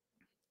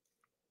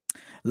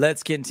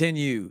Let's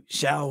continue,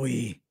 shall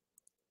we?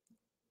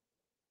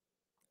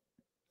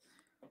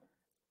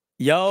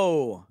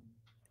 Yo,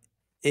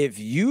 if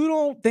you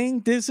don't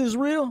think this is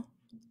real,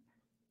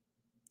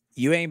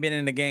 you ain't been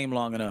in the game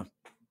long enough.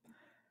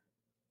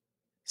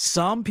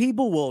 Some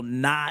people will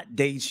not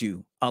date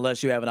you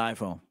unless you have an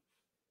iPhone.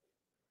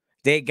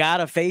 They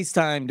gotta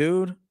FaceTime,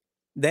 dude.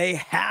 They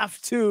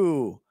have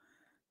to.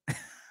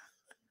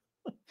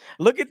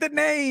 Look at the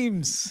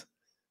names.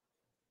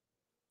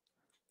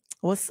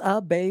 What's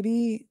up,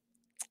 baby?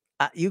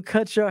 You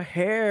cut your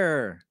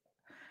hair.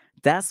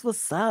 That's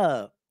what's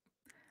up.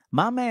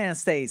 My man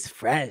stays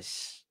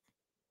fresh.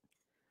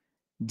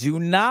 Do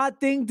not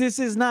think this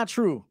is not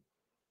true.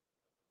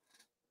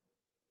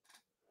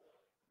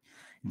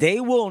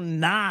 They will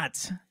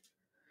not.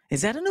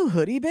 Is that a new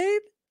hoodie,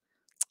 babe?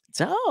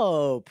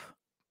 Dope.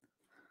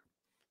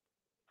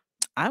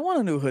 I want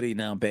a new hoodie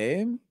now,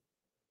 babe.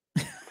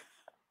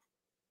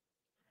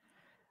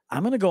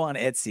 I'm gonna go on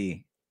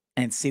Etsy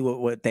and see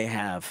what they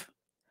have.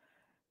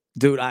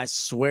 Dude, I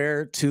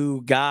swear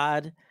to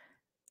God,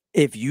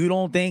 if you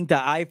don't think the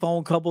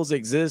iPhone couples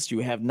exist, you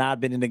have not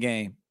been in the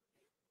game.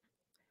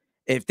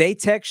 If they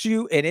text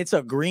you and it's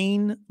a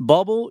green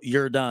bubble,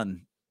 you're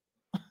done.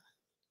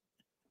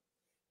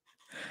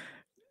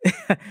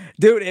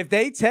 Dude, if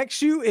they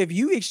text you, if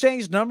you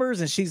exchange numbers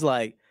and she's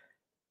like,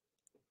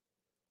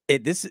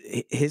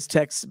 his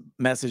text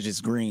message is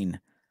green,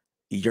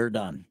 you're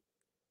done.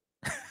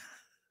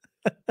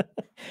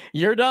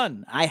 You're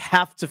done. I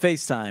have to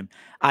FaceTime.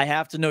 I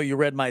have to know you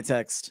read my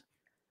text.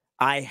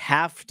 I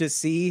have to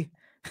see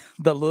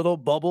the little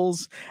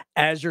bubbles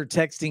as you're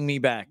texting me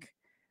back.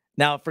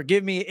 Now,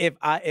 forgive me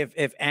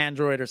if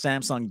Android or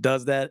Samsung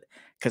does that,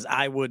 because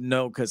I would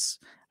know, because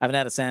I haven't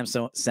had a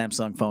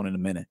Samsung phone in a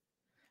minute.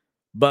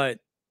 But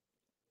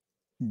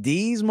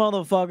these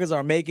motherfuckers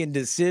are making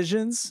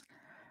decisions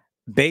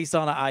based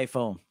on an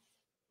iPhone.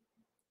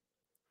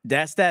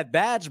 That's that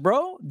badge,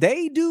 bro.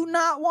 They do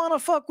not want to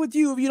fuck with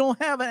you if you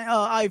don't have an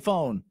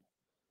iPhone.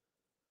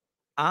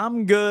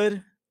 I'm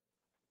good.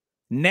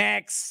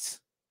 Next.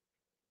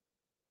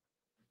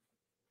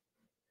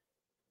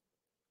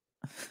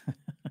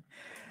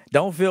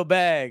 Don't feel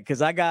bad,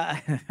 because I got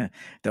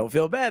don't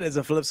feel bad as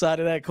a flip side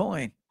of that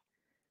coin.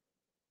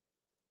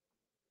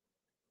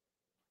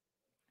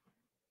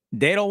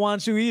 They don't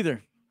want you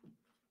either.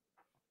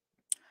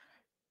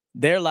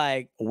 They're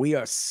like, we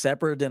are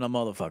separate than a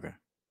motherfucker.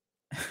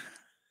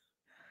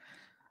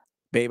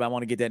 Babe, I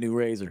want to get that new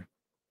razor.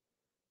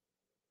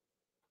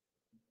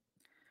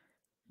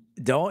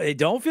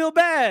 Don't feel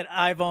bad,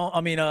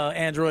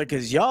 Android,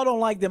 because y'all don't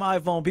like them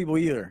iPhone people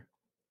either.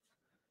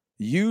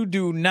 You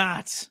do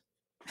not.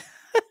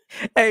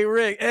 Hey,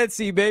 Rick,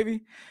 Etsy,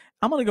 baby.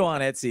 I'm gonna go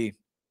on Etsy.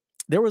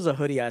 There was a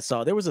hoodie I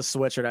saw. There was a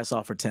sweatshirt I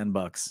saw for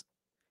 $10.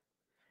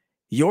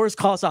 Yours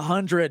cost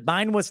 100.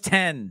 Mine was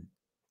 10.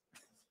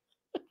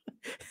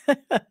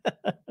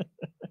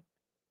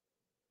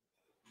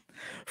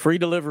 Free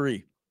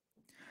delivery.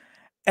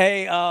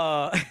 Hey,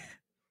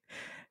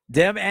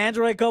 them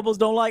Android couples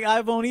don't like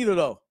iPhone either,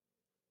 though.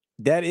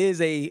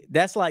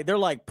 That's like, they're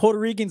like Puerto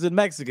Ricans and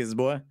Mexicans,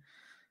 boy.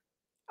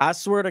 I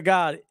swear to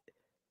God,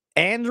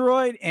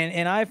 Android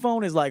and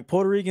iPhone is like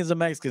Puerto Ricans and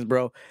Mexicans,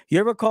 bro. You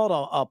ever called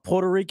a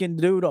Puerto Rican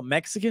dude a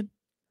Mexican?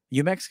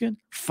 You Mexican?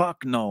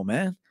 Fuck no,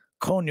 man.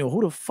 Coño,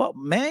 who the fuck,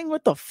 man?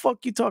 What the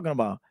fuck you talking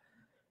about?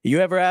 You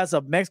ever ask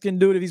a Mexican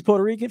dude if he's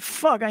Puerto Rican?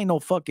 Fuck, I ain't no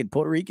fucking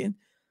Puerto Rican.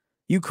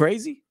 You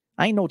crazy?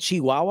 I ain't no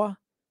Chihuahua.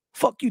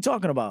 Fuck you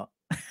talking about?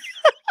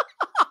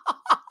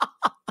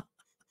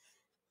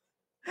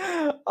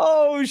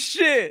 Oh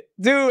shit,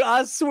 dude!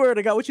 I swear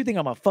to God, what you think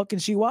I'm a fucking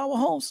Chihuahua,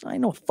 Holmes? I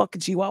ain't no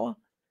fucking Chihuahua.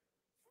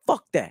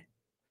 Fuck that.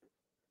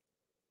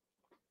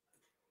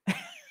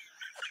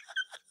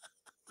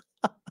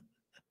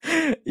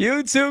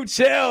 YouTube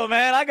chill,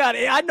 man.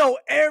 I know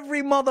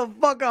every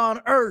motherfucker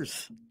on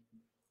earth.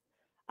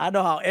 I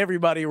know how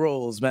everybody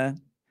rolls,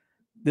 man.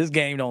 This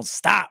game don't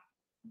stop.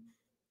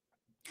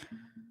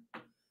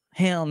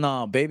 Hell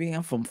no, baby.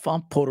 I'm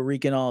Puerto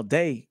Rican all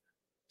day.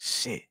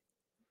 Shit.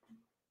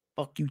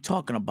 Fuck you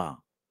talking about?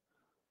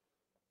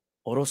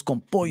 Oros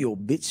con pollo,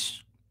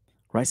 bitch.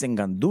 Rice and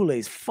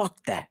gandules. Fuck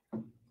that.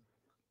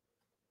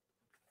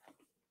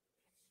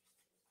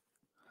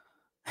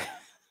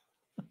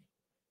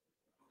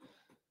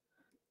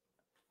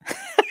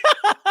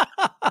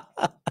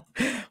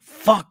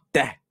 Fuck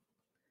that.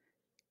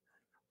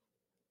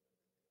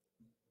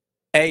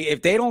 Hey,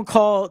 if they don't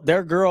call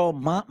their girl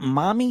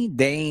mommy,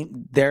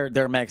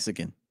 they're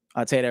Mexican.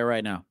 I'll tell you that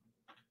right now.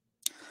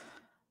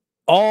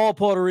 All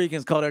Puerto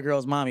Ricans call their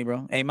girls mommy,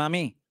 bro. Hey,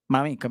 mommy,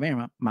 come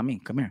here, mommy,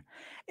 come here.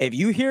 If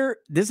you hear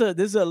this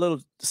is a little.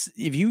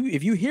 If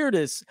you hear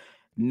this,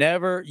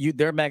 they're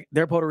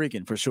Puerto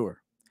Rican for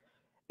sure.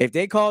 If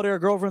they call their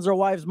girlfriends or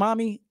wives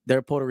mommy,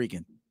 they're Puerto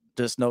Rican.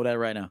 Just know that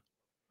right now.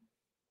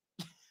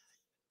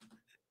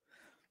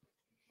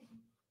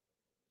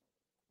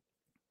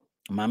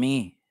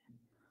 Mommy,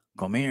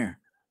 come here.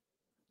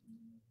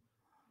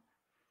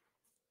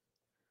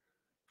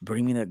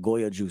 Bring me that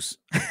Goya juice.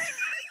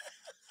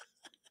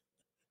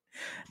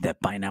 That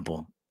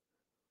pineapple.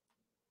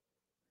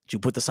 Did you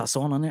put the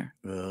sazon on there?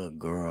 Good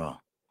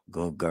girl.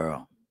 Good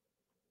girl.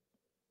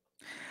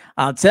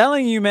 I'm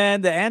telling you,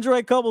 man, the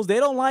Android couples, they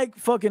don't like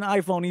fucking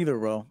iPhone either,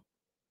 bro.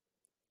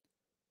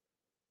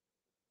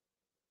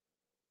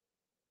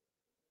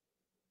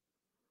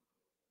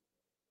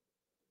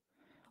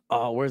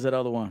 Oh, where's that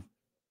other one?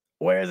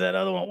 Where's that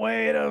other one?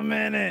 Wait a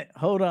minute.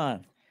 Hold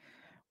on.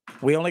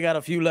 We only got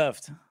a few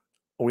left.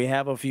 We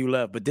have a few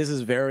left, but this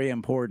is very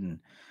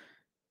important.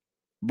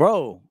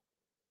 Bro,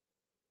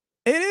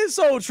 it is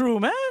so true,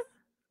 man.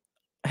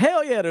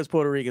 Hell yeah, there's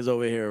Puerto Ricans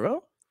over here,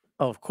 bro.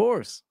 Of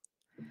course.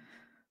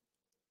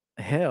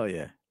 Hell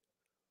yeah.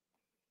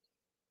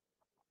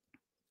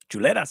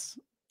 Chuletas.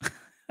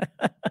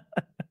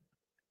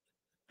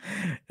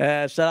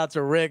 Shout out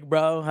to Rick,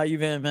 bro. How you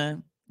been,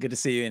 man? Good to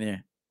see you in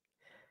here.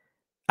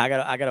 I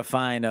gotta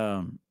find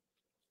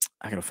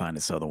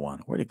this other one.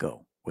 Where'd it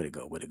go? Where'd it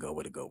go? Where'd it go?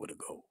 Where'd it go? Where'd it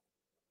go?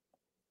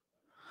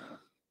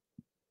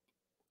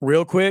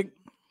 Real quick.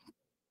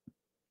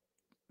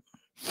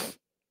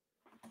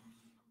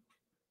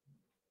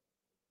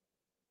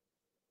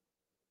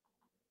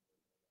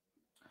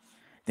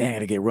 Dang, I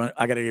gotta get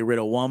rid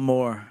of one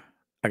more.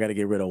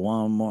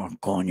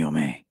 Coño,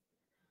 me.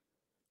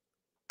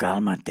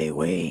 Cálmate,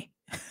 güey.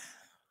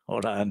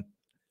 Hold on.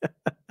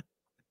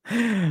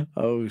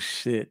 Oh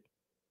shit.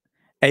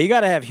 Hey, you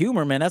gotta have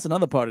humor, man. That's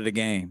another part of the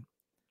game.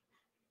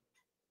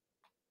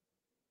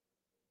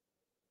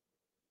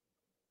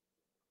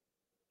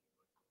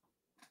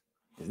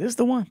 Is this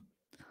the one?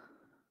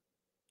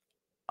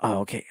 Oh,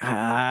 okay.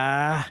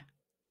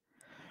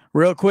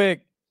 Real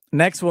quick.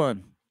 Next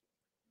one.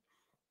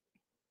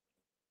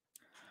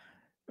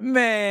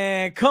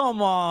 Man,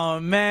 come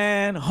on,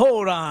 man.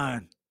 Hold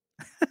on.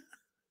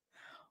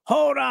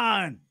 Hold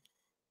on.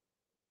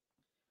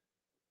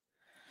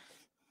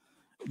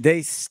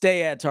 They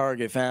stay at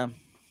Target, fam.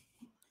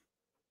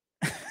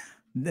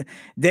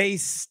 They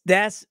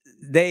stay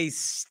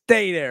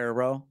there,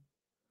 bro.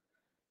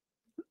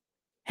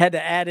 Had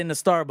to add in the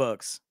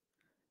Starbucks.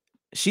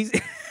 She's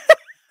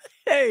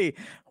hey,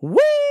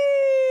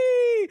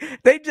 wee!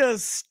 They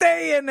just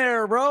stay in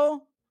there,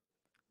 bro.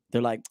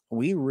 They're like,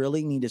 we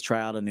really need to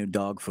try out a new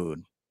dog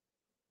food.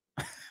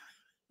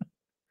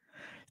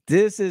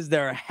 This is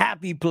their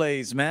happy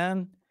place,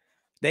 man.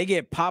 They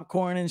get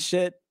popcorn and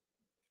shit.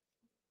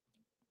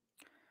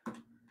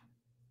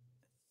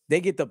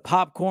 They get the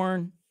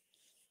popcorn.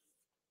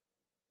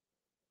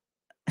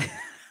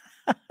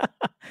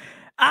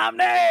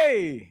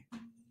 Amne!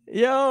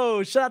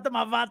 Yo, shout out to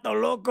my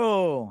vato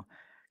loco.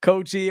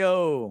 Coach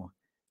EO.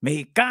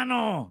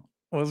 Mexicano.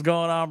 What's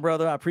going on,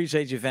 brother? I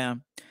appreciate you,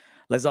 fam.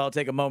 Let's all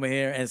take a moment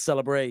here and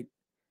celebrate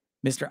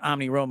Mr.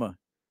 Omni Roma,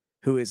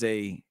 who is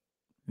a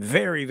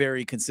very,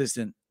 very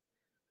consistent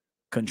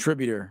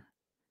contributor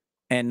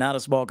and not a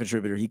small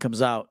contributor. He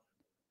comes out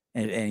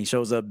and he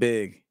shows up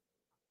big.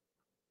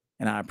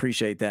 And I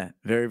appreciate that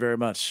very, very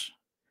much.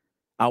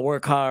 I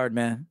work hard,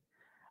 man.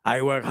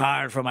 I work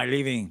hard for my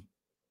living.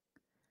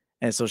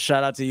 And so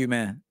shout out to you,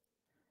 man.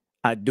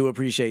 I do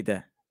appreciate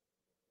that.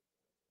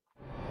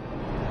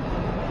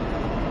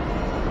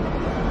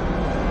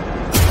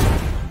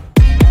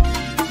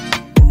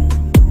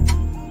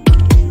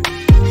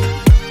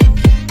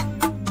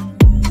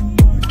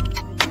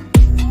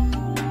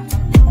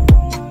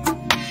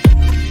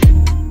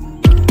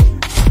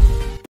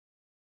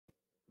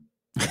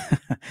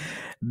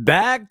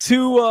 Back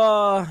to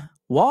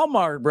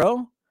Walmart,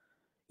 bro.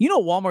 You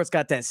know Walmart's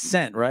got that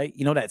scent, right?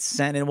 You know that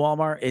scent in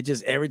Walmart? It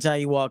just, every time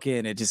you walk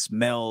in, it just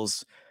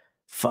smells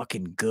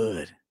fucking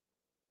good.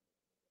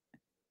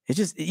 It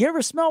just, you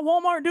ever smell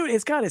Walmart, dude?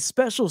 It's got a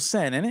special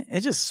scent in it.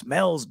 It just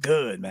smells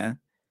good, man.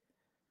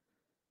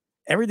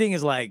 Everything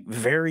is like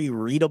very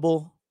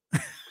readable.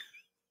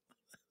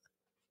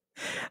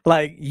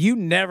 Like you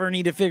never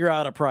need to figure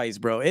out a price,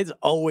 bro. It's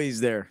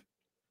always there.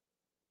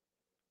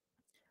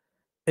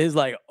 It's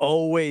like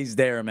always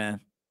there, man.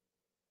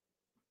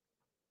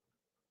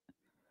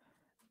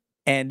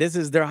 And this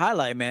is their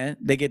highlight, man.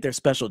 They get their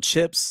special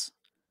chips.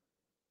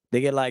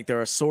 They get like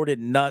their assorted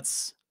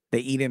nuts. They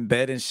eat in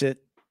bed and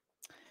shit.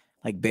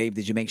 Like, babe,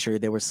 did you make sure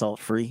they were salt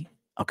free?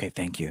 Okay,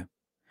 thank you.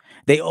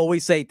 They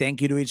always say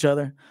thank you to each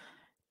other.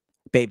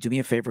 Babe, do me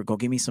a favor. Go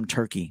give me some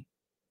turkey.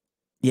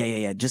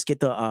 Yeah. Just get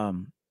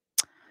the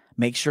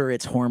make sure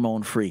it's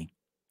hormone free.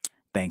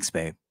 Thanks,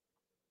 babe.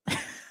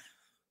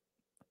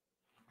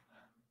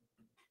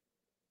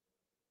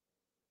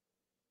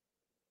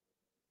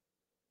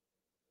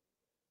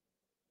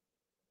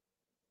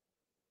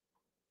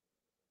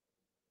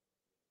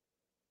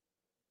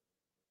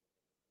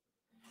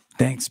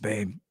 Thanks,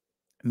 babe.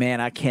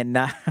 Man, I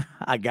cannot.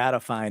 I gotta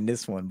find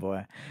this one,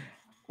 boy.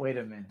 Wait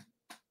a minute.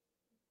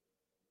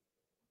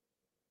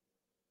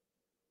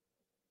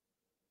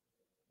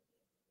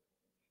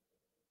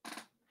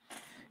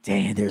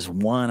 Dang, there's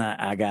one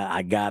I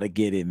gotta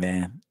get it,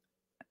 man.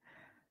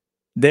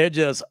 They're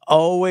just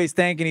always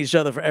thanking each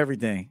other for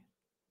everything.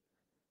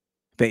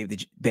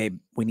 Babe,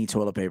 we need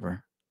toilet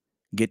paper.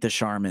 Get the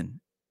Charmin.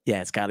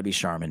 Yeah, it's got to be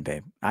Charmin,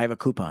 babe. I have a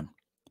coupon.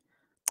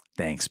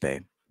 Thanks,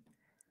 babe.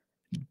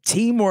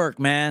 Teamwork,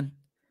 man.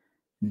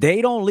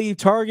 They don't leave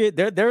Target.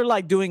 They're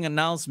like doing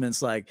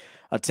announcements like,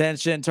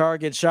 attention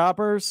Target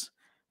shoppers,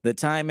 the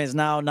time is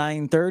now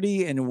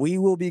 9:30 and we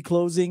will be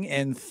closing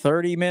in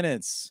 30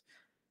 minutes.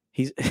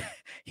 He's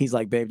he's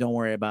like, babe, don't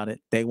worry about it.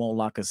 They won't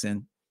lock us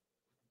in.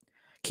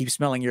 Keep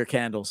smelling your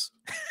candles.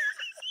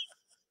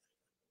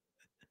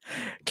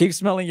 Keep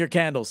smelling your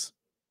candles.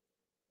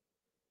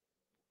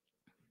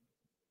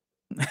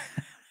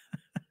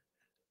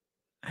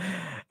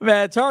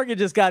 Man, Target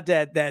just got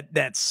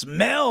that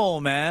smell,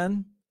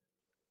 man.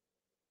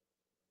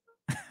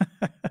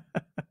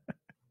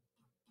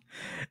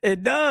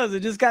 It does.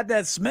 It just got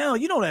that smell.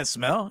 You know that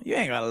smell. You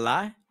ain't gotta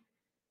lie.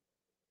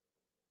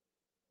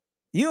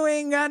 You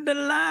ain't got to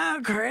lie,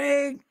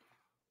 Craig.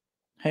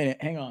 Hey,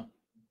 hang on.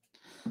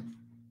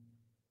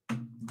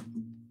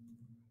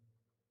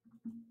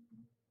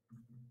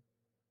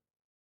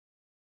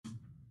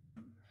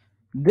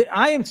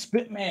 I am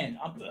spit, man.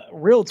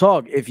 Real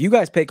talk. If you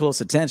guys pay close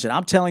attention,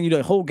 I'm telling you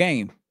the whole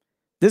game.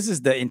 This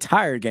is the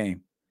entire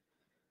game.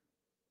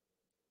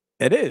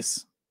 It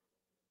is.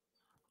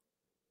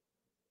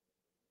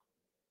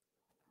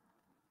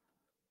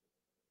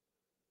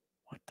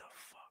 What the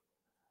fuck?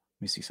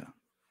 Let me see something.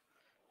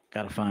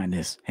 Gotta find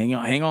this. Hang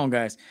on,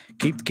 guys.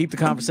 Keep the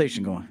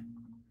conversation going.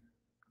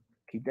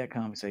 Keep that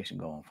conversation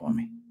going for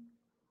me.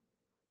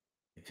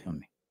 You feel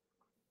me?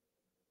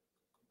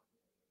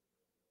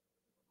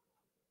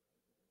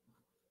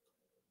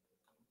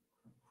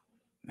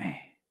 Man.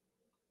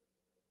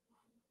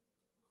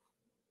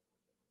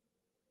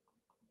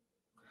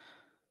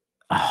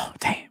 Oh,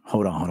 damn.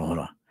 Hold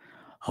on.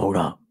 Hold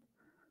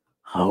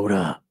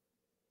up.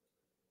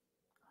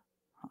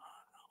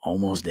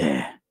 Almost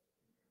there.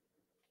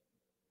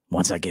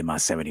 Once I get my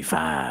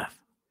 75,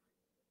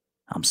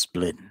 I'm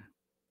splitting.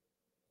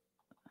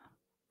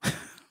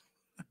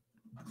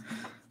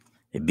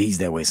 It bees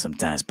that way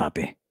sometimes,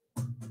 Poppy.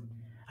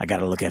 I got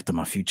to look after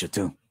my future,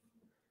 too.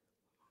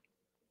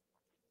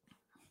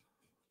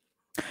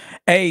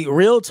 Hey,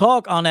 real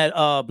talk on that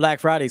Black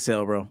Friday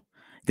sale, bro.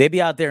 They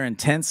be out there in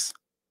tents.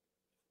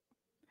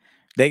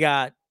 They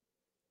got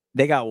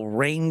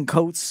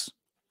raincoats.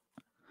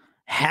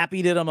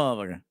 Happy to the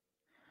motherfucker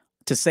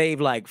to save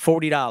like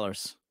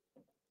 $40.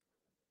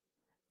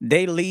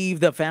 They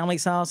leave the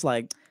family's house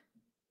like,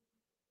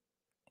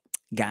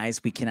 guys,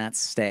 we cannot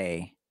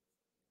stay.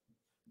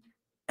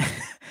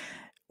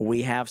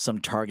 We have some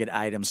Target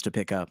items to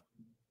pick up.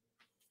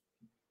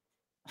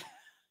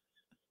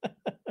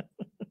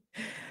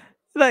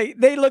 Like,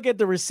 they look at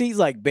the receipts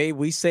like, babe,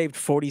 we saved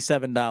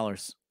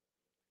 $47.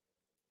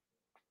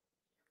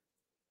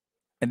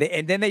 And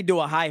then they do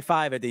a high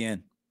five at the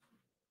end.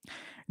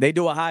 They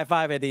do a high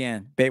five at the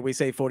end. Babe, we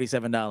saved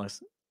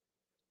 $47.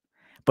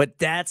 But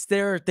that's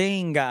their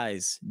thing,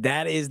 guys.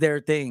 That is their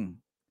thing.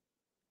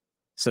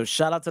 So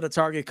shout out to the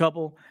Target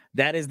couple.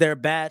 That is their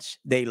batch.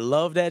 They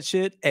love that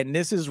shit. And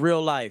this is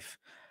real life.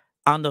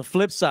 On the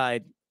flip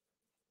side,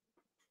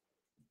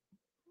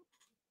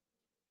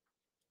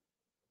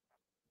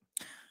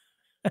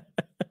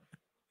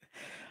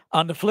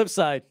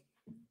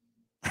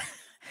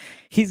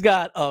 he's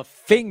got a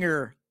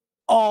finger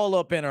all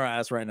up in her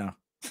ass right now.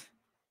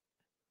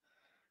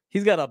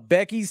 He's got a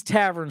Becky's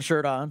Tavern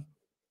shirt on.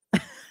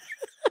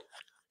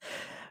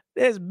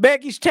 There's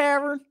Becky's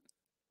Tavern.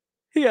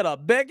 He got a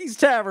Becky's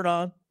Tavern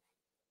on.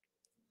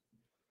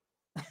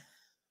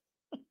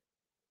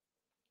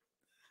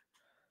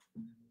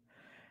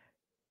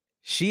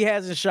 She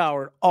hasn't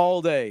showered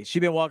all day.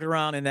 She's been walking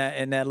around in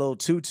that little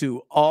tutu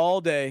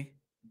all day.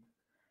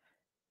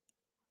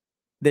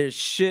 There's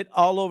shit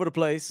all over the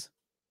place.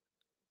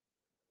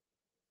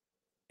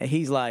 And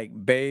he's like,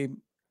 babe,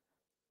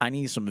 I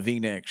need some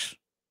V-necks.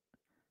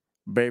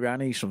 Baby, I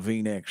need some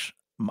V-necks.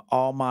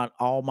 All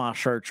my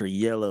shirts are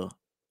yellow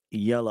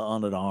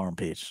under the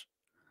armpits.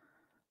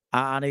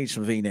 I need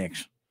some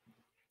V-necks.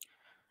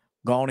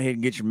 Go on ahead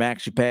and get your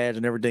maxi pads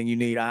and everything you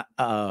need.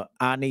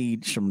 I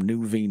need some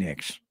new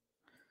V-necks.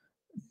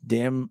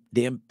 Them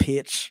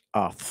pits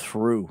are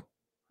through.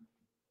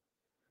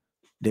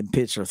 Them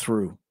pits are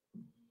through.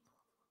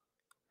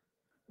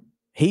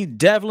 He's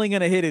definitely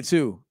gonna hit it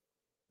too.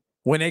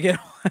 When they get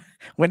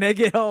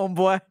home,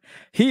 boy,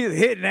 he's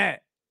hitting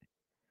that.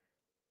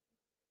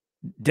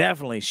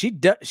 Definitely. She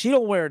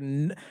don't wear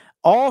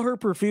all her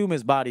perfume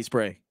is body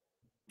spray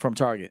from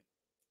Target.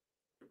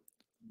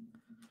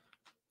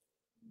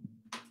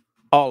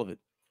 All of it.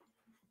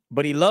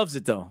 But he loves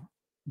it though.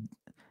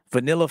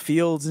 Vanilla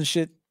Fields and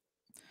shit.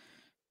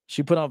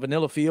 She put on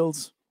Vanilla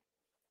Fields.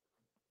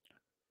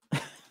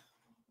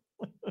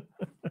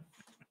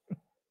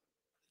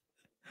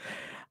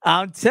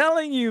 I'm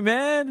telling you,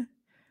 man.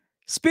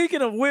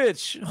 Speaking of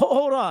which,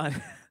 hold on.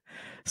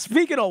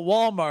 Speaking of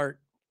Walmart,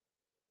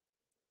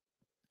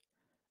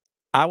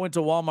 I went to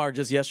Walmart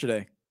just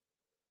yesterday,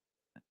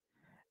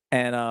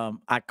 and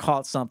I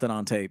caught something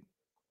on tape.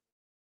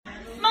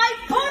 My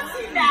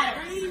pussy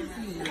matters.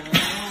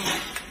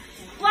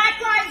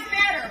 Black Lives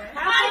Matter.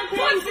 My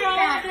pussy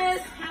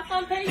matters. Have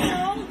fun paying for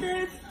all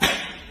this.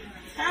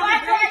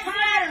 Black Lives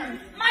Matter.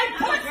 My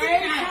pussy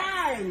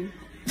matters.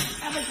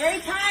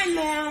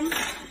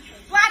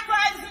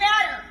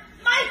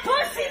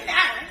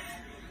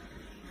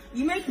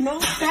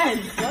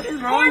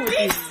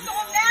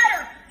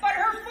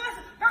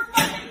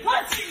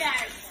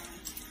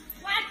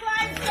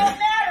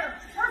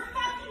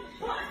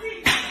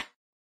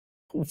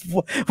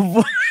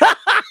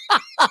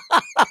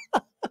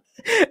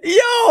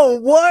 Yo,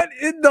 what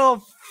in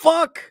the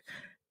fuck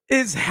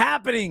is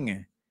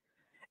happening?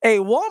 Hey,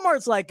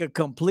 Walmart's like a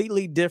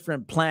completely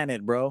different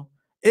planet, bro.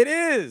 It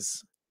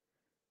is.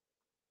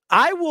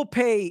 I will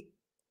pay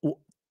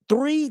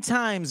 3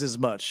 times as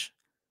much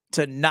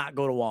to not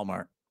go to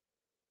Walmart.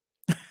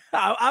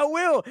 I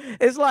will.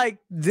 It's like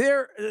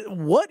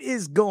what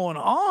is going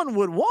on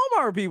with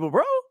Walmart people,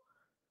 bro?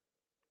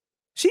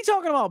 She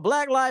talking about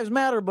Black Lives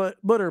Matter, but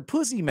her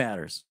pussy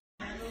matters.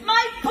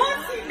 My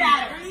pussy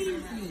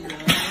matters.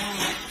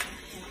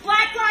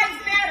 Black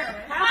Lives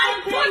Matter.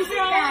 My pussy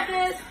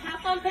matters.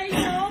 Have fun paying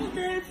for all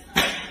this.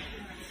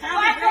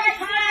 Black Lives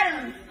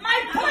Matter.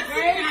 My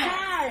pussy matters.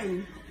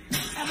 Time.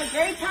 Have a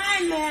great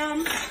time,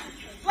 ma'am.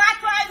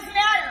 Black Lives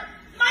Matter.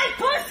 My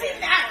pussy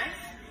matters.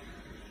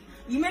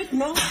 You make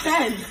no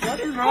sense. What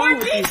is Her wrong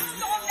with you? pieces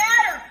don't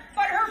matter,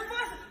 but her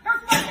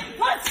fucking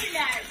pussy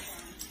matters.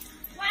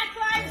 Black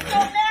lives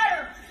don't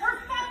matter. Her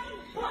fucking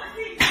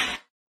pussy matters.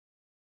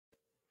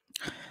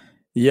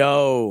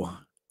 Yo,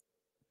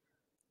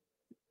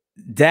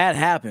 that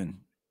happened.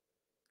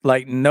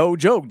 Like, no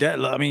joke.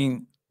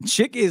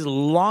 Chick is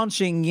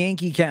launching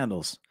Yankee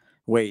candles.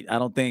 Wait, I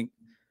don't think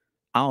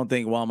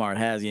Walmart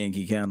has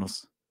Yankee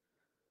candles.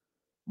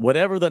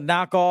 Whatever the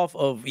knockoff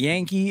of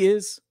Yankee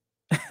is,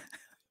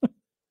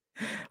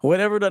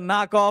 whatever the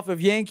knockoff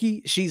of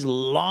Yankee, she's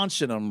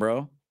launching them,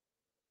 bro.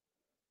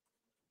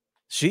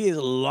 She is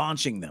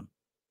launching them.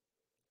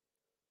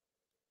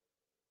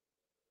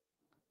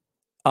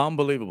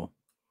 Unbelievable.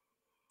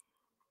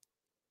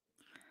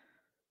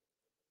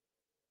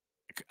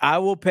 I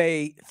will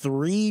pay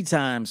 3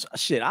 times.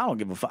 Shit, I don't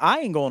give a fuck. I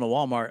ain't going to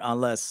Walmart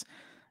unless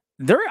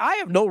I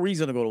have no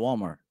reason to go to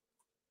Walmart.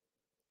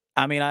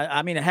 I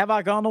mean, have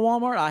I gone to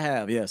Walmart? I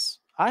have, yes.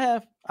 I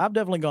have. I've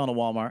definitely gone to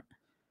Walmart.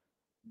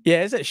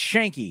 Yeah, it's at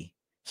Shanky.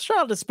 Shout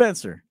out to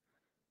Spencer.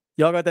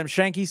 Y'all got them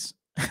Shankies?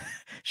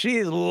 She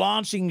is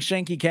launching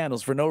Shanky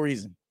candles for no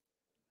reason.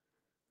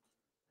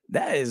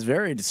 That is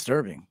very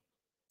disturbing.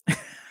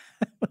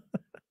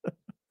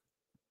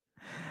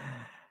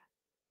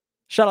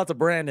 Shout out to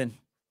Brandon.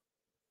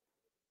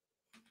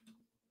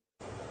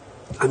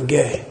 I'm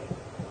gay.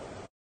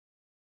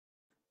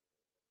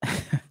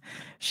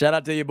 Shout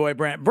out to your boy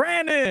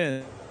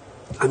Brandon.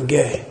 I'm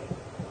gay.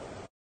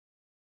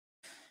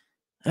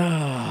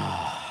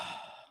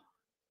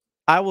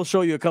 I will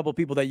show you a couple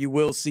people that you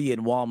will see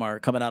in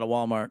Walmart, coming out of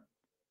Walmart.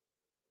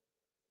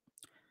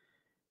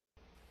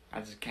 I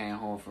just came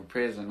home from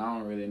prison. I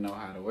don't really know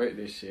how to work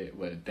this shit,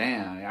 but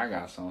damn, I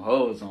got some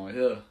hoes on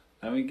here.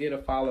 Let me get a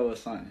follow or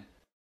something.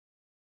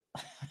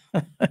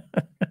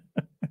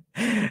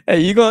 Hey,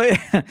 you go.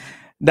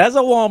 That's a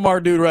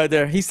Walmart dude right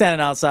there. He's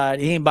standing outside.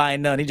 He ain't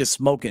buying none. He just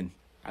smoking.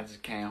 I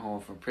just came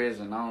home from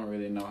prison. I don't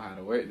really know how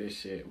to work this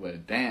shit,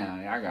 but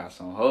damn, I got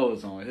some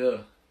hoes on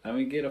here. Let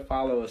me get a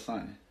follow or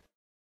something.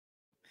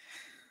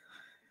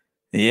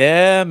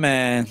 Yeah,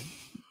 man.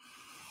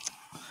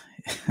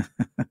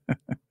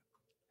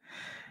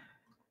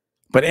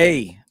 But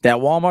hey, that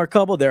Walmart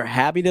couple, they're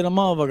happy to the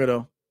motherfucker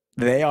though.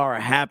 They are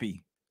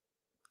happy.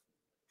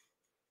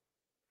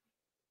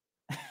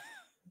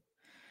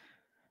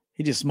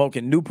 He just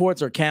smoking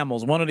Newports or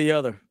Camels, one or the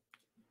other.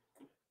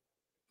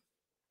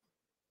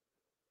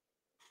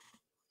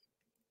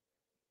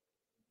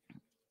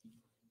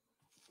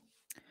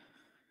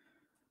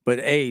 But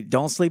hey,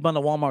 don't sleep on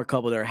the Walmart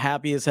couple. They're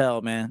happy as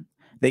hell, man.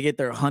 They get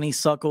their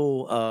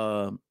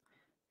honeysuckle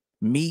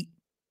meat.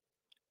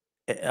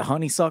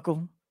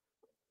 Honeysuckle.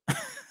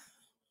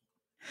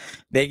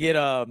 They get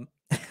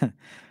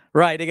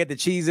right. They get the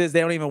cheeses.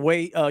 They don't even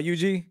wait. UG.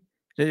 They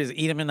just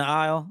eat them in the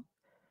aisle.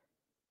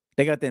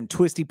 They got them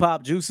twisty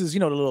pop juices. You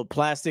know, the little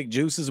plastic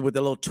juices with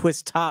the little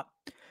twist top.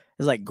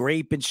 It's like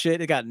grape and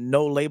shit. It got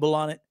no label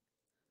on it.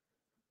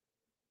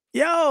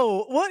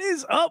 Yo, what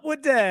is up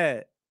with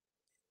that?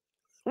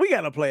 We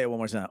got to play it one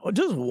more time.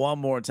 Just one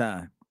more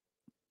time.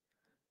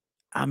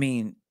 I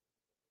mean,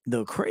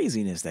 the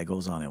craziness that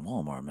goes on in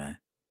Walmart, man.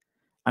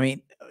 I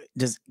mean,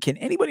 can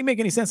anybody make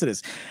any sense of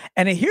this?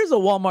 And here's a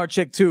Walmart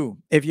chick too.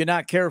 If you're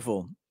not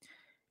careful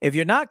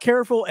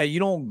and you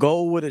don't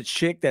go with a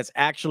chick that's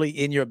actually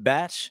in your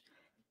batch,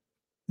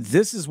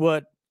 this is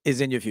what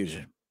is in your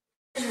future.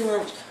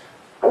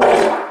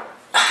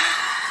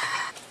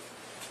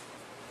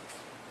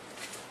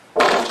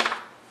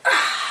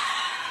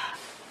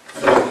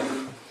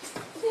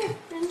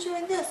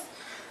 Enjoy this.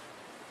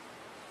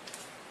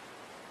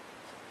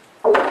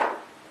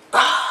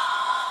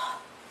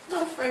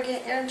 Don't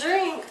forget your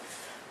drink.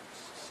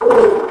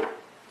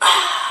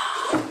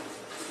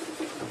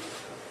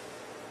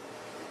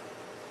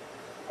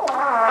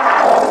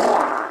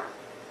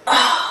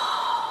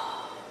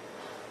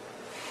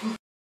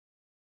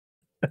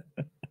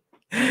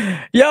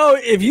 Yo,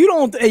 if you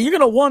don't, you're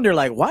gonna wonder,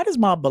 like, why does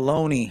this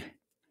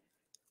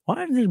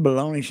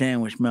bologna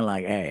sandwich smell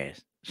like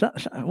ass?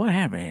 What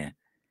happened here?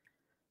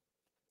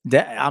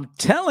 I'm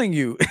telling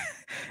you,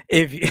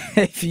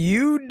 if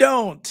you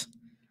don't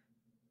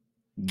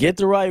get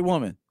the right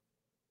woman,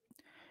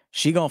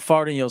 she gonna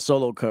fart in your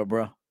solo cup,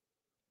 bro.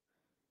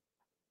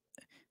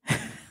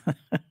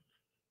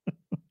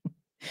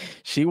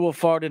 She will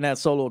fart in that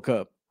Solo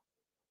cup.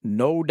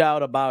 No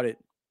doubt about it.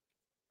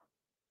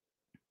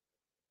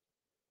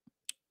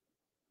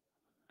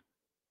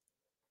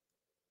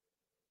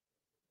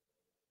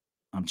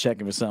 I'm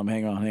checking for something.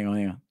 Hang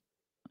on.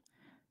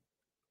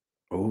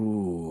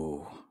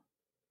 Ooh.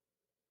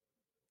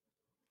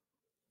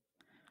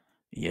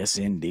 Yes,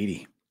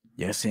 indeedy.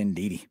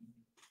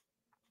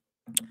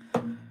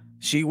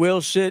 She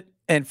will shit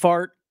and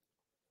fart.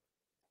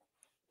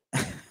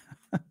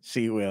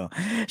 She will.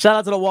 Shout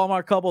out to the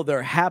Walmart couple.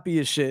 They're happy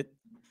as shit.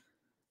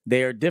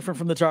 They are different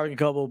from the Target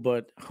couple,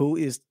 but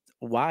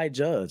why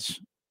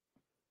judge?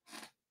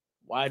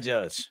 Why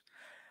judge?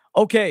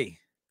 Okay,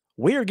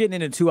 we are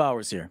getting into 2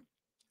 hours here.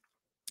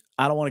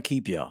 I don't want to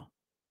keep y'all.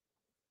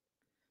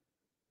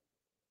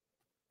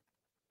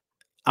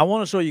 I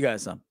want to show you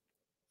guys something.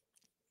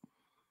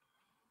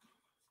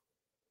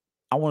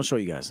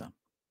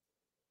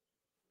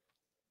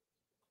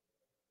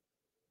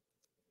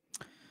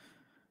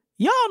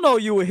 Y'all know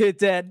you will hit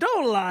that.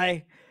 Don't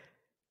lie.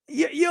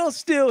 You'll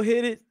still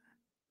hit it.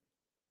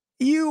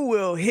 You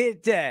will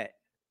hit that.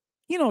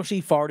 You know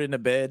she farted in the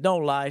bed.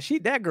 Don't lie.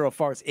 That girl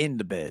farts in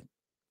the bed.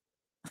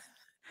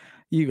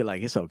 You be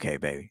like, it's okay,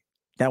 baby.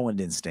 That one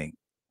didn't stink.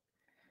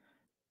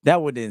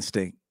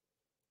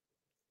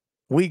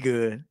 We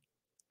good.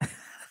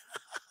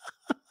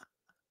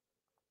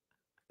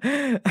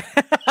 Hey,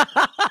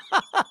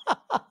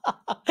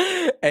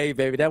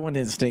 baby, that one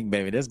didn't stink,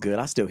 baby. That's good.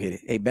 I still hit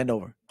it. Hey, bend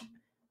over.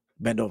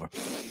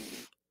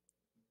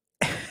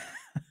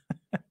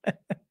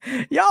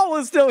 Y'all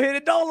will still hit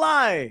it. Don't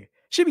lie.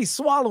 She be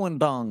swallowing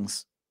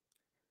thongs.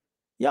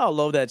 Y'all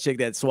love that chick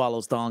that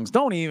swallows thongs.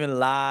 Don't even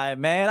lie,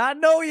 man. I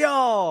know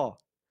y'all.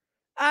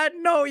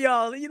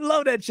 You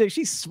love that chick.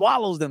 She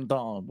swallows them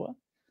thongs, boy.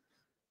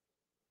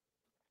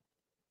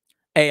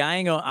 Hey, I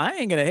ain't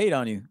gonna hate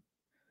on you.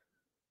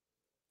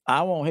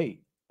 I won't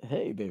hate.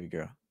 Hey, baby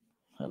girl.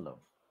 Hello,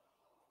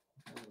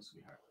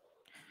 sweetheart.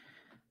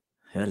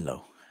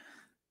 Hello.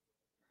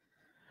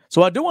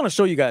 So I do want to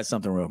show you guys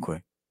something real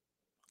quick.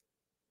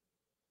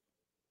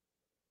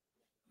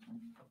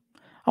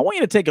 I want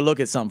you to take a look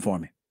at something for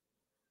me.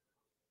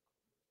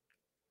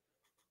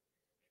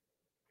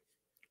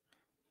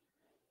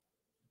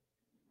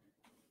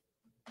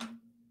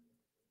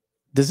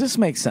 Does this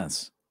make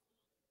sense?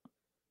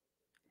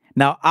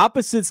 Now,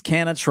 opposites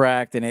can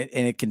attract, and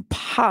it can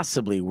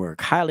possibly work.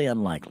 Highly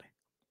unlikely.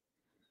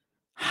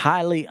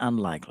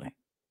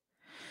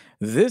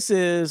 This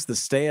is the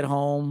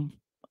stay-at-home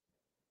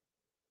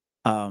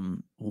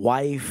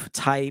wife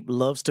type,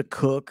 loves to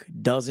cook,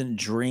 doesn't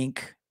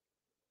drink,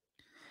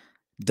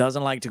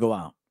 doesn't like to go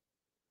out.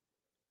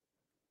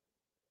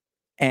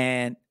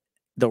 And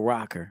the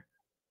rocker.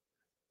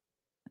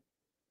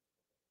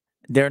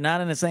 They're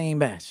not in the same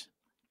batch.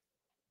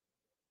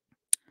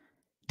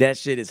 That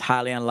shit is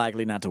highly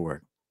unlikely not to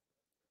work.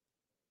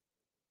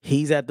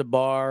 He's at the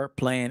bar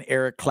playing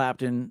Eric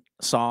Clapton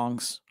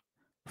songs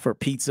for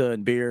pizza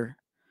and beer.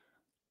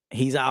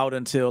 He's out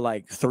until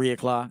like 3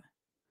 o'clock.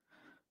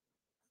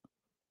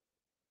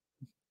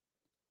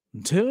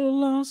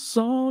 Until I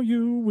saw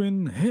you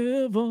in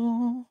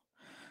heaven.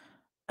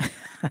 I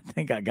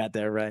think I got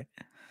that right.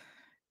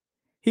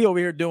 He over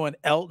here doing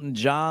Elton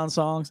John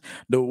songs.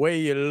 The way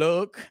you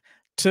look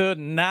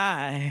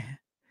tonight.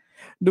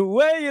 The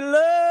way you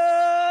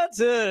look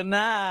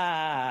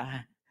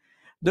tonight.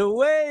 The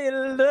way you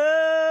look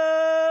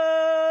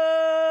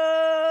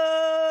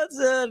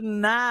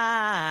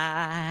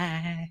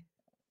tonight.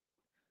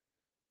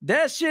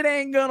 That shit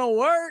ain't gonna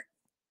work.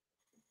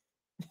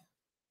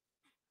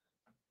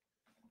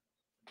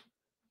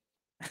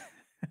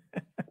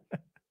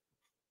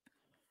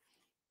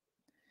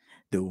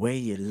 The way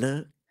you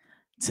look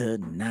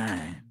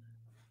tonight.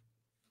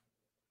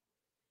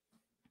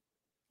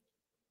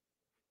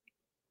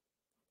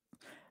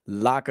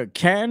 Like a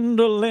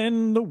candle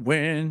in the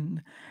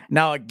wind.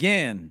 Now,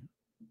 again,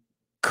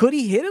 could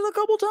he hit it a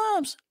couple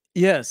times?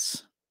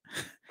 Yes.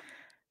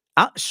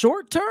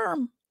 Short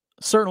term,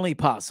 certainly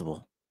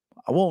possible.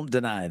 I won't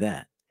deny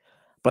that.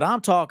 But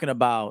I'm talking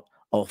about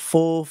a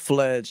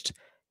full-fledged,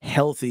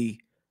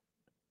 healthy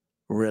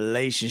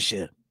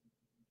relationship.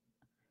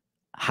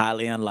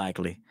 Highly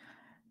unlikely.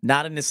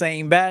 Not in the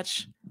same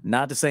batch,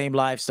 not the same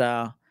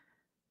lifestyle.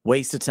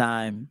 Waste of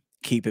time.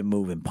 Keep it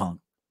moving, punk.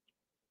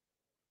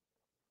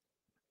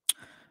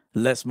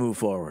 Let's move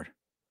forward.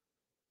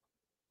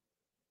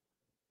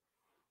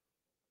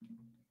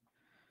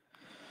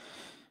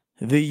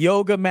 The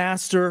yoga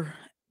master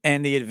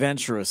and the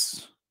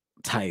adventurous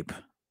type.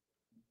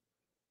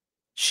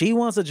 She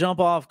wants to jump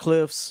off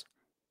cliffs.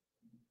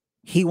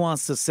 He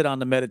wants to sit on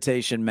the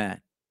meditation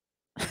mat.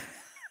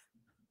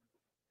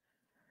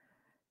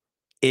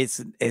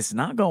 It's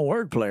not gonna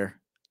work, player.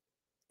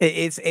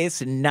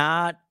 It's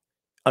not.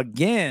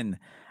 Again,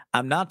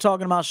 I'm not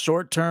talking about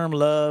short-term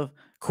love,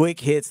 quick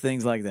hits,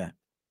 things like that.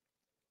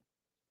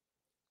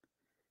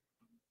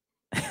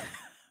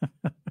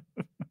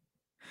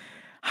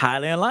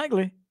 Highly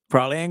unlikely.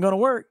 Probably ain't gonna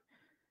work.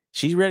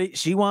 She's ready.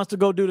 She wants to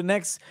go do the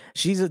next.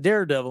 She's a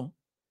daredevil.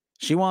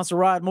 She wants to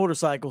ride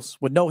motorcycles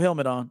with no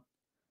helmet on.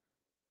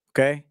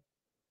 Okay?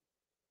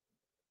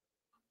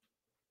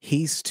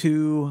 He's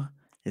too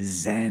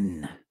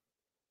zen.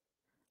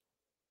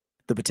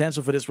 The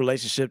potential for this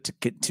relationship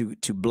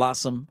to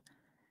blossom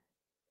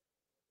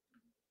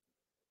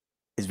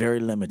is very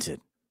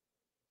limited.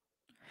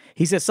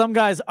 He says some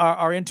guys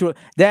are into it.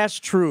 That's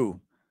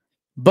true.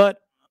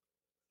 But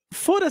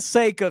for the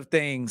sake of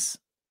things,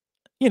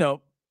 you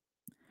know,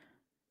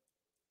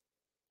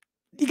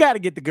 you got to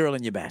get the girl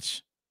in your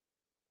batch.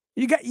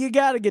 You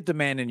got to get the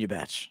man in your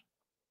batch.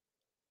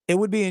 It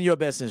would be in your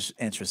best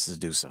interest to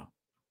do so.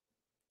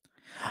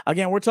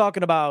 Again, we're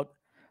talking about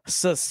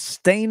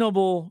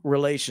sustainable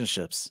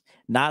relationships,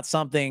 not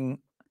something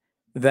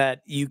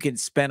that you can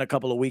spend a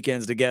couple of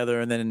weekends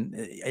together and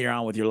then you're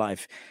on with your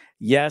life.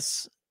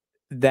 Yes,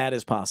 that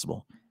is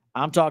possible.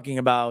 I'm talking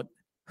about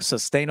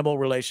sustainable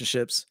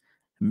relationships,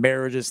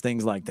 marriages,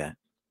 things like that.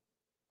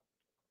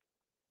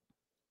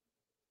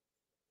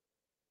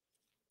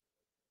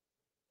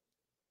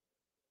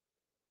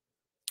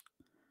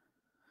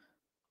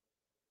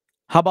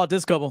 How about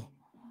this couple?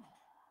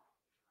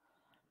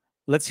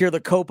 Let's hear the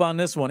cope on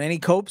this one. Any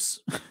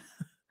copes?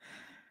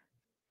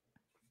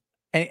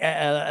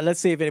 Let's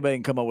see if anybody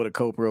can come up with a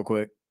cope real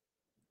quick.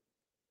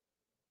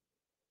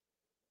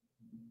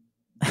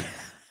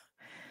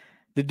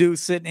 The dude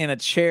sitting in a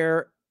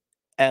chair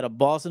at a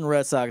Boston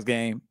Red Sox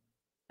game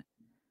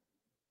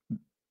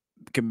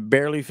can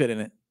barely fit in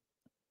it.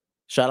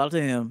 Shout out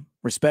to him.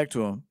 Respect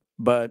to him.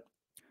 But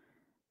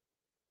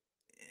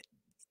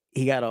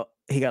he got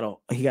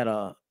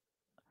a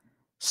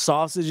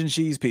sausage and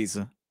cheese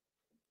pizza.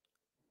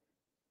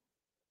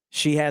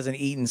 She hasn't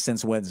eaten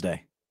since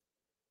Wednesday.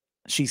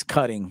 She's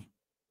cutting.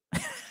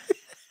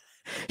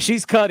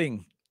 She's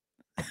cutting.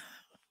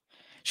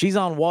 She's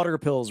on water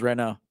pills right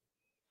now.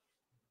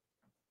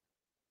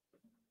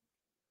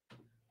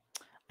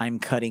 I'm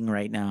cutting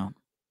right now.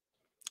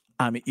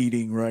 I'm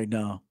eating right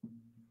now.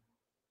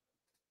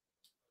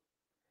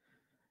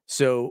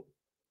 So,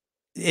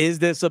 is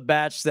this a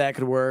batch that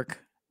could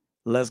work?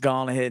 Let's go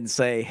on ahead and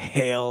say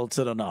hell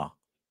to the no.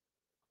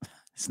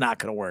 It's not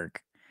going to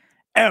work.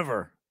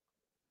 Ever.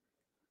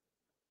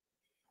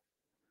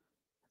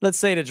 Let's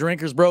say the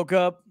drinkers broke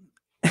up.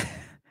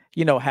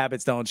 You know,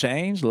 habits don't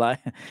change. Like,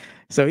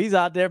 so he's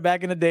out there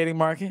back in the dating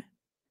market.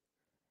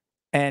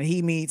 And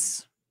he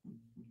meets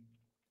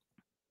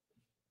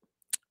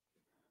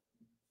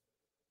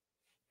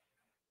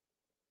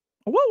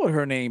what would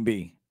her name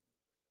be?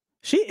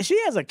 She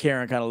has a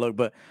Karen kind of look,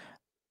 but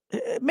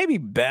maybe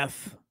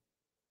Beth.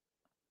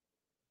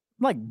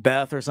 Like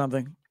Beth or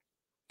something.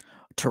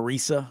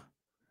 Teresa.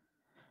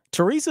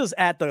 Teresa's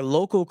at the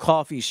local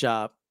coffee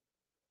shop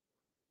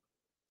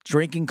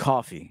drinking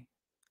coffee.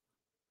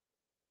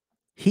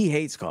 He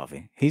hates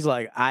coffee. He's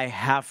like, I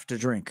have to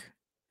drink.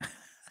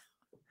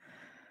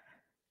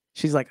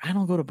 She's like, I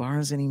don't go to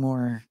bars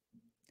anymore.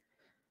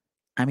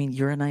 I mean,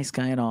 you're a nice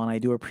guy and all, and I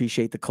do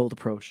appreciate the cold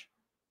approach.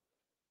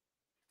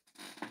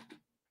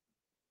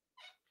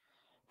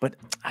 But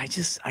I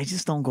just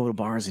don't go to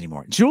bars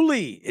anymore.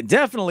 Julie,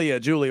 definitely a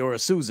Julie or a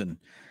Susan.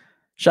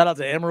 Shout out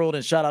to Emerald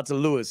and shout out to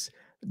Lewis.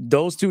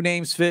 Those two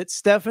names fit.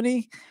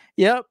 Stephanie,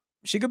 yep,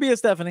 she could be a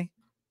Stephanie.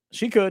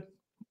 She could.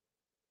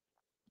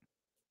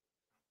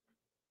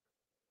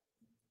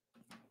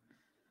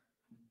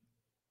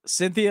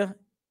 Cynthia.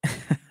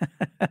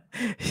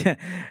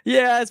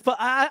 Yeah, it's.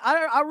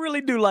 I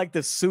really do like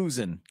the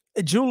Susan.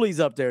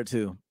 Julie's up there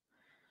too.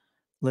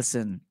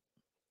 Listen,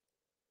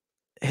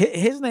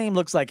 his name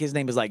looks like his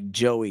name is like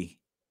Joey.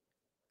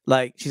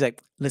 Like she's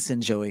like,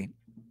 listen, Joey,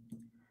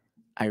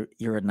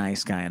 you're a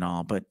nice guy and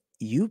all, but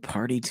you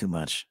party too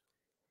much,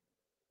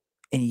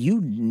 and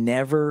you're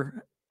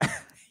never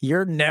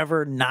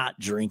not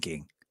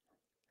drinking.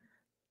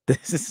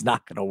 This is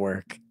not gonna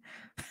work.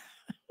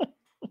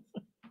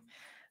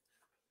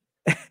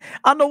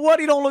 I know what,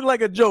 he don't look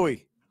like a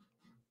Joey.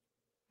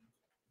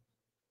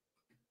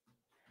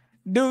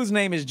 Dude's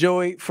name is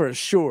Joey for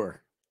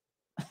sure.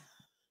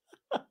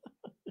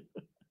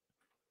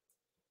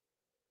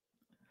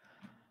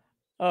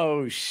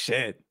 Oh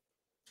shit.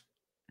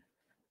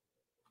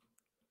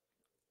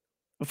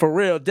 For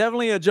real,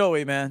 definitely a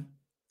Joey, man.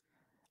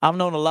 I've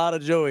known a lot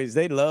of Joeys.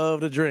 They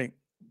love to drink.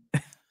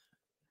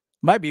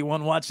 Might be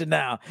one watching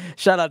now.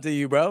 Shout out to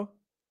you, bro.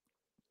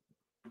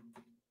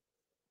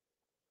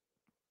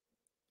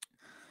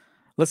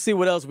 Let's see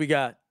what else we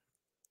got.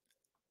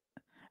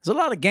 There's a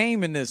lot of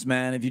game in this,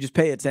 man. If you just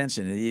pay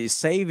attention, you're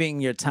saving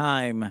your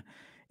time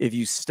if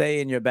you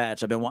stay in your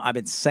batch. I've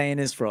been saying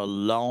this for a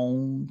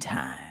long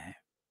time.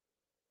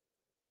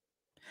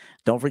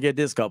 Don't forget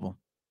this couple.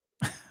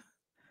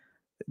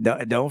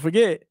 Don't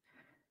forget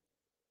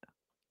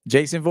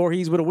Jason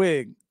Voorhees with a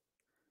wig.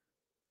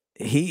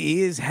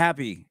 He is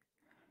happy.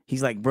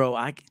 He's like,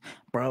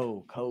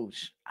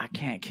 coach, I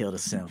can't kill the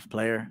simp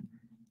player.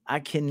 I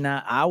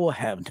cannot. I will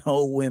have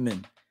no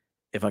women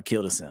if I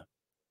kill the simp.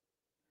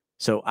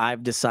 So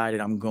I've decided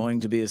I'm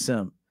going to be a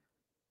simp,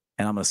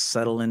 and I'm gonna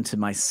settle into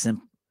my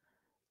simp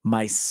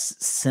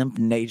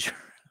nature,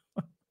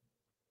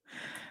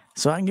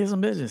 so I can get some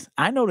business.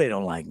 I know they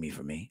don't like me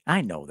for me.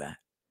 I know that,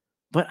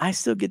 but I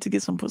still get to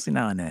get some pussy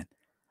now and then.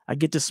 I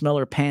get to smell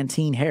her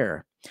Pantene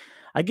hair.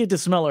 I get to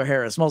smell her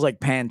hair. It smells like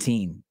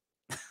Pantene.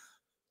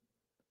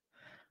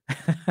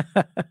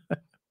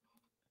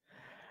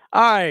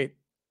 All right.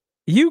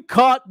 You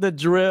caught the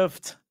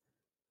drift.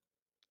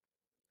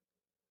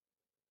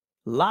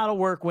 A lot of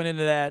work went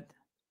into that.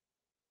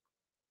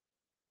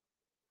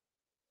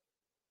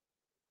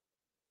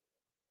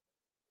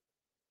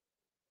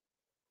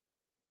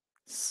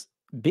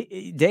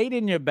 Date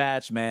in your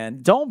batch, man.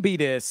 Don't be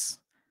this.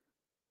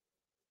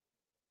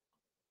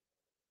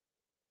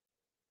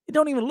 It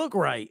don't even look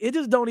right. It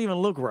just don't even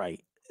look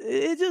right.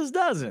 It just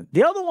doesn't.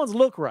 The other ones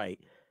look right.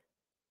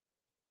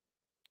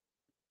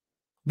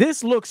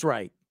 This looks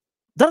right.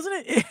 Doesn't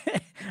it?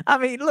 I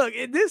mean, look,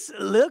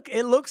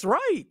 it looks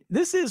right.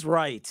 This is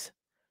right.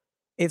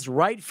 It's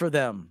right for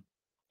them.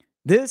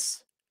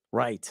 This,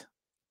 right.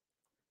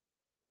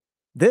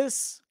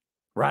 This,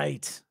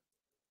 right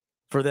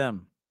for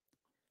them.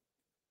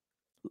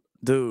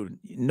 Dude,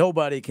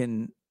 nobody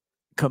can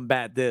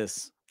combat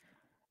this.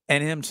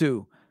 And him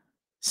too.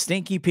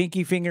 Stinky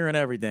pinky finger and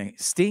everything.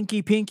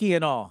 Stinky pinky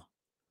and all.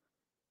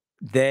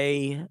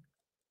 They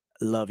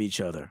love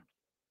each other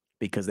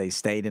because they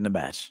stayed in the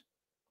batch.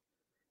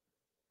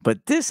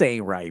 But this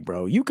ain't right,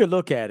 bro. You could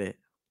look at it.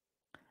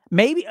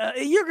 Maybe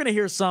you're going to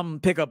hear some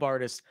pickup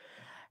artist.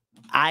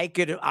 I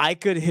could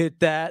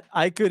hit that.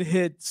 I could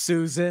hit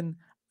Susan.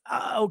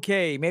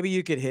 Okay, maybe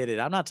you could hit it.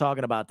 I'm not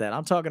talking about that.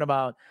 I'm talking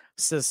about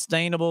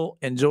sustainable,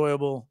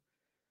 enjoyable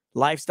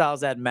lifestyles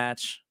that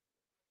match.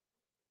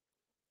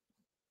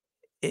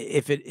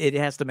 If it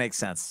has to make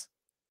sense.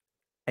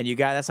 And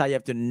that's how you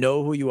have to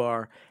know who you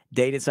are,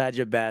 date inside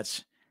your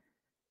batch.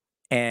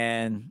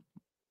 And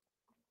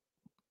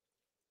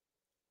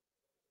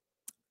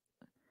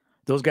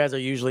those guys are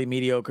usually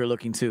mediocre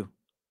looking too.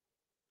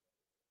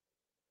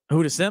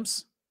 Who, the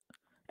simps?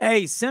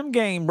 Hey, sim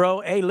game,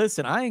 bro. Hey,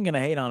 listen, I ain't going to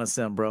hate on a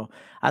sim, bro.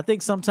 I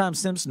think sometimes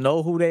simps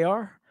know who they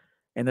are.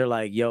 And they're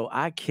like, yo,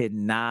 I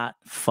cannot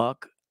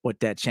fuck with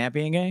that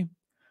champion game.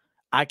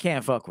 I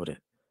can't fuck with it.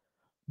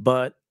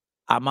 But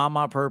I'm on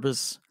my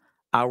purpose.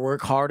 I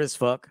work hard as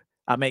fuck.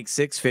 I make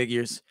 6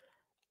 figures.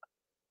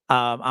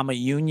 I'm a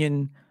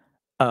union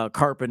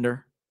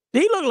carpenter.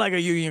 He look like a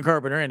union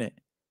carpenter, isn't it?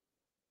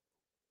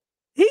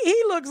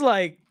 He looks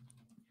like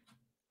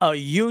a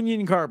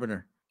union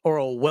carpenter or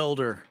a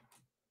welder.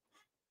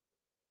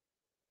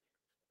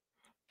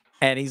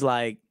 And he's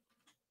like,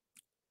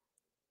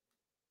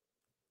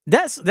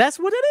 that's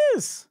what it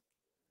is.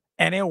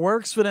 And it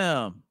works for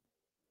them.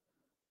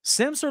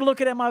 Simps are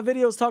looking at my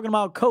videos talking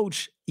about,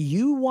 coach,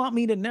 you want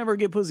me to never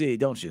get pussy,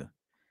 don't you?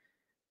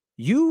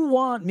 You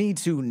want me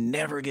to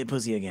never get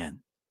pussy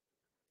again.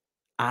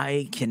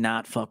 I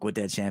cannot fuck with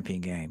that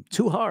champion game.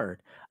 Too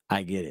hard.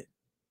 I get it.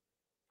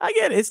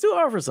 It's too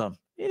hard for some.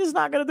 He's just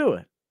not going to do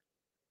it.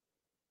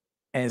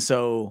 And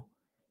so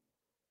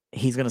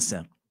he's going to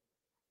simp.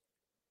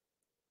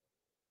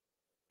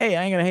 Hey,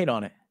 I ain't going to hate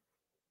on it.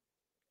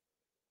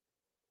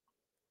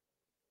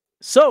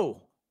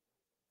 So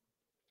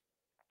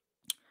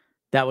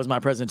that was my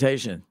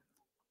presentation.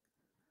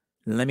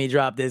 Let me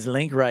drop this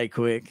link right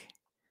quick.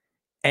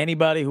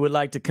 Anybody who would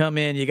like to come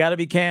in, you got to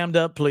be cammed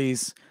up,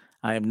 please.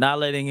 I am not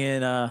letting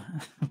in.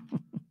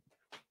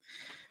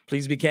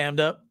 Please be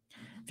cammed up.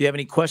 If you have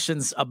any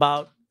questions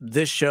about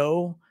this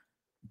show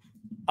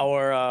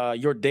or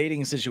your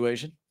dating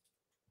situation,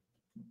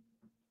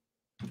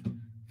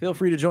 feel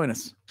free to join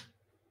us.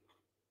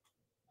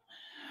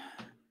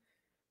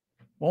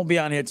 Won't be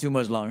on here too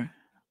much longer.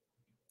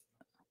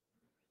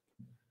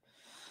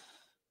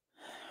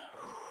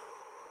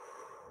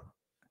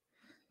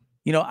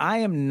 You know, I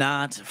am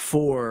not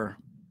for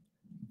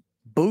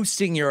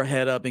boosting your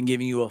head up and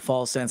giving you a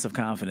false sense of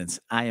confidence.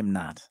 I am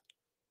not.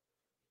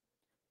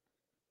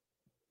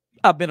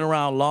 I've been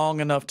around long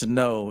enough to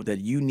know that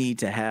you need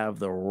to have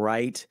the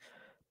right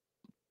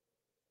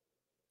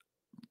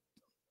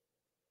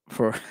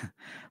I was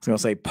going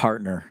to say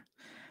partner,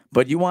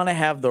 but you want to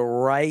have the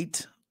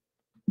right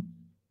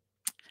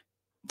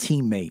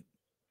teammate.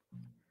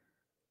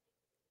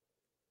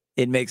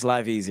 It makes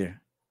life easier.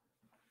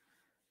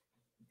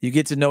 You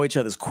get to know each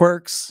other's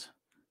quirks.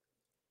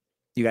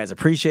 You guys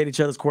appreciate each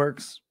other's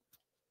quirks.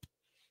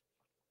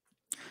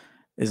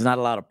 There's not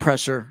a lot of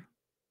pressure.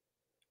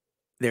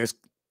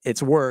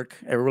 It's work.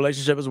 Every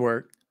relationship is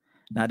work.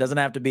 Now, it doesn't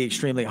have to be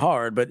extremely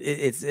hard, but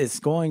it's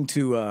going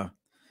to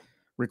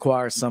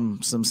require some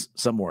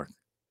work.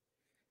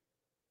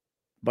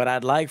 But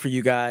I'd like for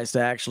you guys to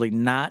actually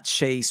not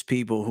chase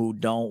people who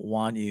don't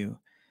want you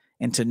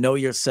and to know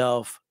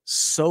yourself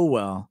so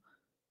well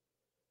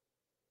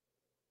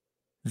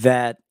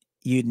that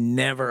you'd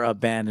never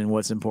abandon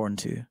what's important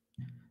to you.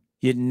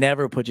 You'd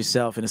never put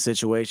yourself in a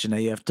situation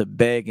that you have to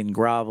beg and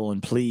grovel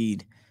and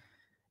plead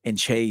and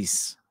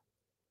chase.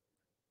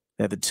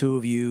 That the two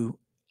of you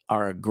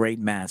are a great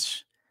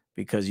match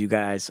because you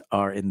guys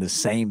are in the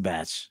same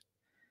batch.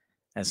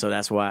 And so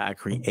that's why I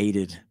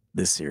created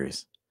this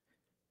series.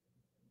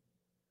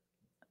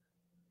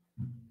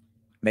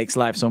 Makes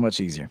life so much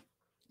easier.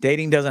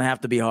 Dating doesn't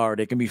have to be hard.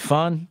 It can be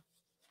fun.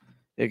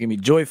 It can be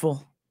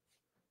joyful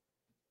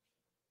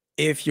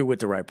if you're with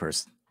the right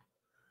person.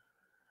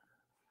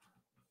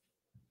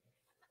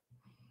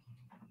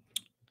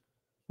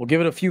 We'll give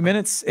it a few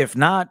minutes. If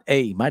not,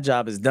 hey, my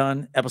job is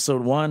done.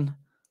 Episode 1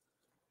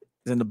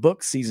 is in the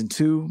book. Season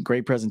 2,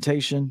 great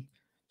presentation.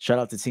 Shout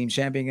out to Team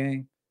Champion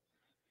Game.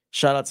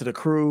 Shout out to the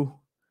crew.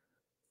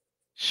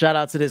 Shout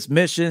out to this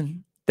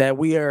mission that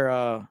we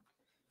are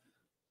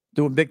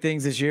doing big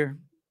things this year.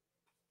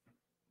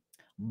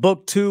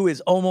 Book 2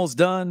 is almost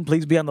done.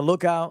 Please be on the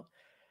lookout.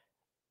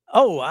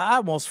 Oh, I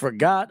almost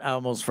forgot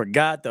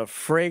the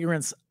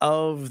fragrance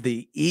of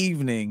the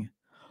evening.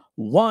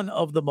 One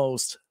of the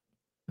most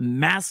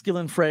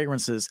masculine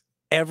fragrances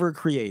ever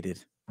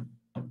created.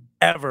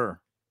 Ever.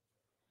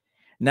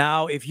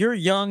 Now, if you're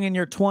young in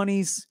your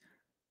 20s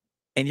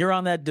and you're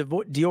on that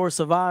Dior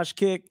Sauvage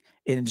kick,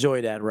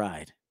 enjoy that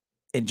ride.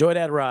 Enjoy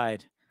that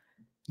ride.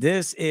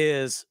 This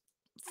is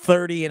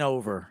 30 and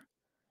over.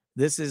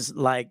 This is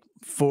like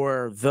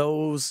for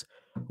those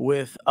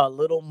with a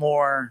little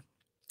more,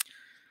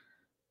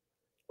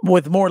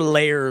 with more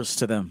layers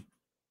to them.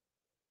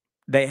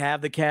 They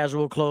have the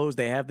casual clothes.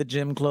 They have the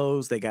gym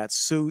clothes. They got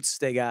suits.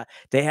 They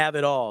have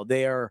it all.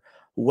 They are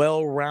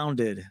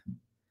well-rounded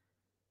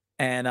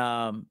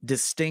and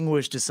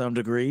distinguished to some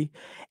degree,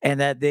 and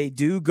that they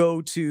do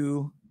go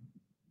to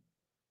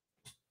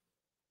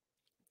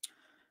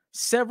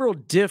several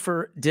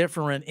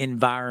different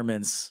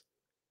environments,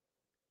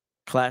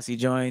 classy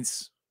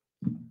joints,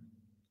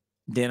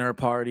 dinner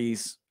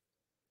parties,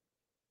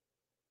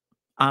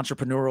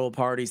 entrepreneurial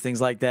parties,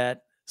 things like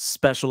that,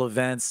 special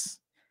events.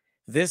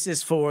 This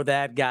is for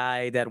that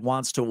guy that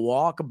wants to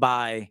walk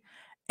by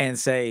and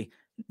say,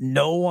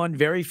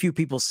 very few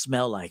people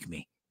smell like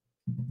me.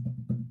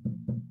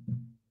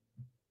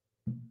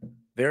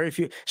 Very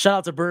few. Shout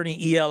out to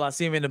Bernie EL. I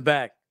see him in the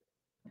back.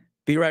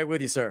 Be right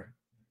with you, sir.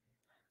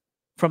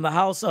 From the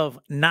house of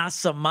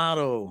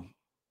Nasamato,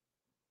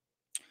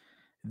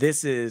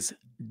 this is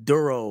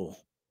Duro.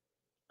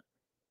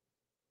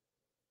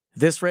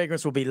 This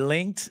fragrance will be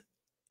linked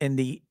in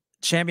the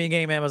Champion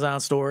Game Amazon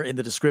store in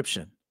the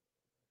description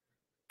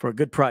for a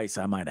good price,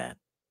 I might add.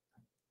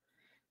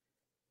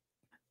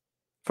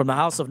 From the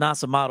house of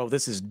Nasamato,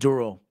 this is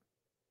Duro.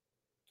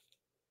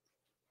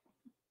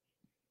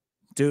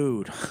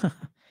 Dude,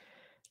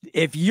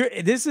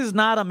 this is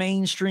not a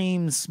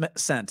mainstream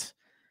scent.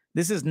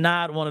 This is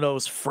not one of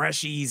those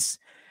freshies.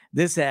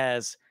 This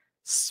has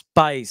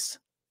spice,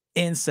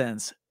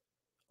 incense,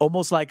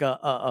 almost like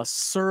a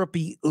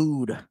syrupy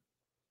oud.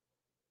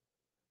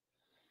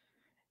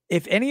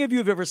 If any of you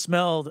have ever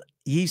smelled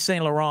Yves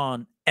Saint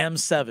Laurent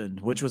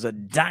M7, which was a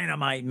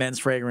dynamite men's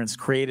fragrance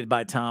created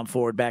by Tom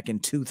Ford back in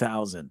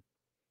 2000,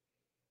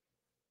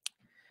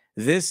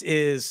 this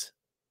is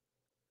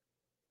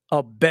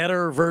a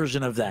better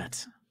version of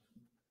that.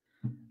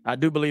 I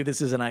do believe this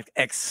is an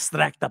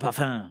extrait de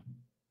parfum.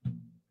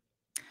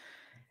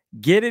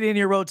 Get it in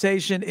your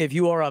rotation if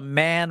you are a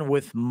man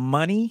with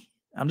money.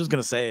 I'm just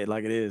going to say it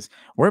like it is.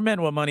 We're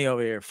men with money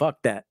over here.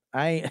 Fuck that.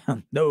 I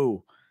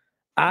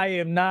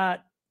am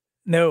not.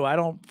 No, I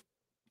don't.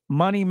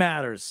 Money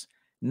matters.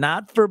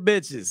 Not for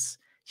bitches.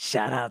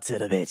 Shout out to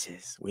the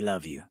bitches. We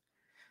love you.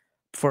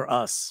 For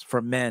us,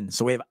 for men.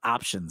 So we have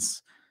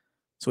options.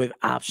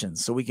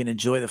 So we can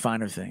enjoy the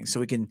finer things. So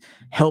we can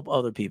help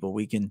other people.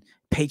 We can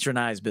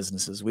patronize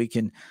businesses. We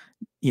can,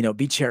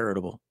 be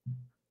charitable.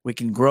 We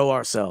can grow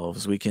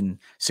ourselves. We can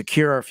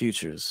secure our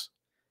futures.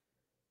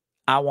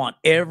 I want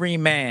every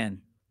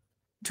man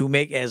to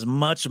make as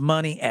much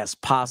money as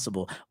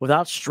possible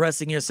without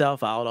stressing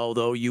yourself out,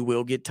 although you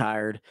will get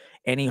tired.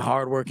 Any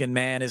hardworking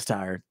man is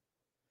tired.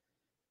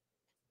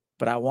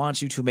 But I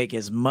want you to make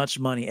as much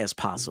money as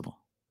possible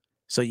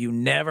so you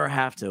never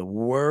have to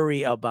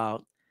worry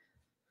about.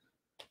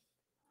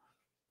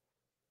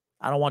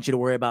 I don't want you to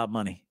worry about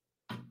money.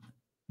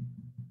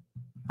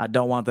 I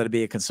don't want that to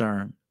be a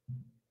concern.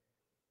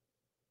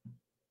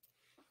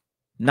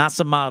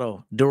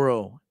 Nasamato,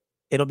 Duro.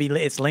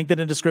 It's linked in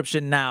the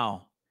description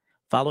now.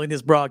 Following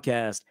this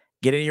broadcast,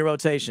 get in your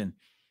rotation.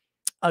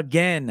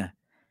 Again,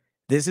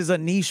 this is a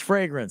niche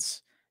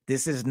fragrance.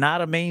 This is not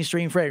a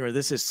mainstream fragrance.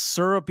 This is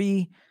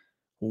syrupy,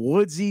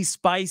 woodsy,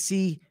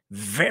 spicy,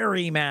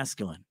 very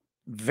masculine.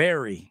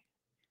 Very.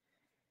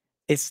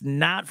 It's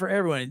not for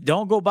everyone.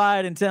 Don't go buy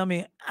it and tell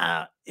me,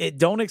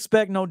 don't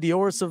expect no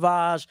Dior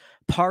Sauvage,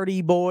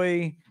 party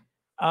boy,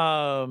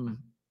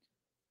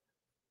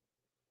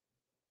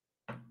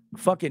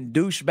 fucking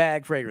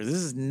douchebag fragrance.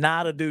 This is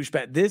not a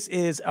douchebag. This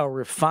is a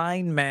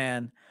refined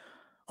man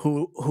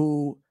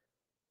who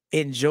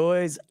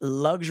enjoys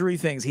luxury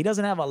things. He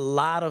doesn't have a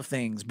lot of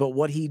things, but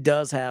what he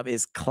does have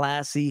is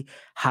classy,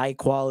 high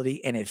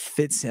quality, and it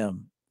fits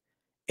him.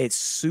 It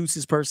suits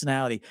his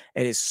personality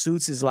and it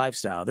suits his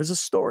lifestyle. There's a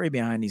story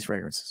behind these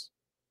fragrances.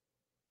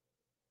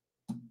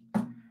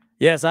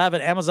 Yes, I have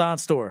an Amazon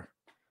store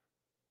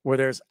where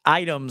there's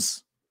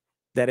items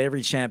that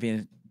every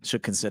champion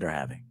should consider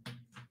having.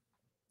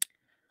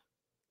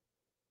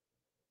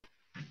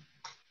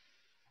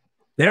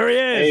 There he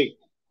is.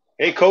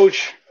 Hey,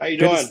 coach. How you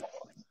doing?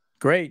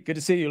 Great. Good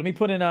to see you. Let me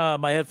put in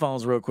my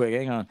headphones real quick.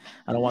 Hang on.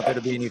 I don't want there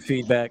to be any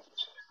feedback.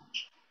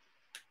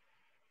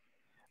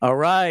 All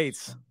right.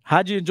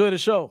 How'd you enjoy the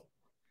show?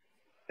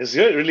 It's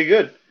good, really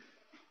good.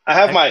 I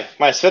have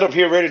my setup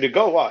here ready to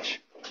go.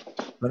 Watch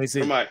Let me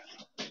see.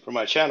 for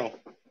my channel.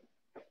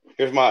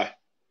 Here's my.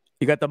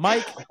 You got the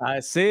mic.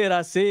 I see it.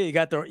 I see it.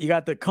 You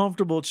got the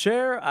comfortable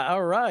chair.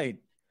 All right.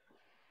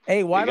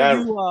 Hey, why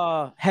don't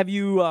you have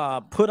you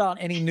put out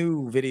any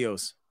new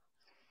videos?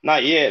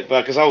 Not yet,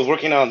 but because I was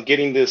working on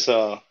getting this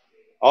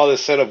all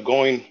this setup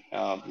going.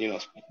 You know,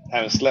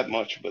 haven't slept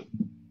much, but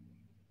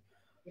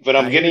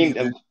I'm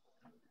getting.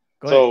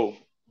 So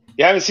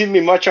you haven't seen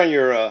me much on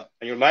your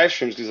live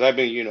streams because I've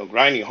been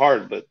grinding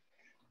hard, but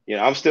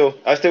I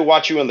still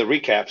watch you on the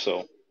recap.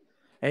 So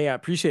hey, I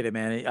appreciate it,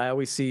 man. I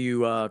always see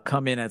you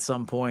come in at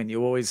some point.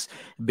 You've always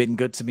been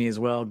good to me as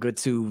well, good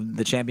to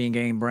the Champion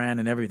Game brand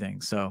and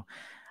everything. So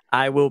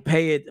I will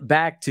pay it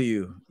back to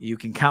you. You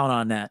can count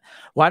on that.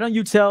 Why don't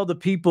you tell the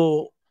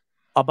people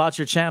about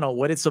your channel,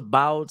 what it's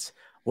about,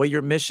 what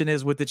your mission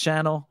is with the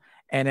channel,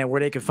 and then where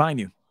they can find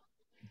you?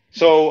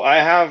 So I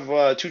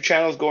have 2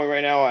 channels going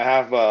right now. I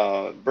have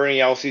Bernie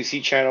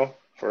LCC channel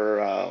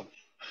for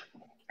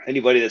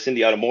anybody that's in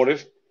the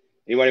automotive.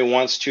 Anybody who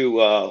wants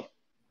to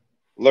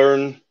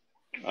learn,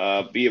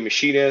 be a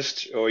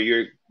machinist, or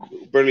you're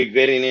barely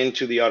getting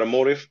into the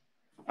automotive,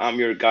 I'm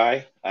your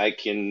guy.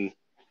 Been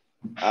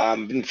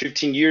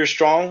 15 years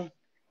strong.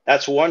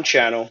 That's one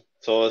channel.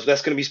 So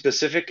that's going to be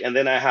specific. And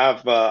then I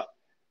have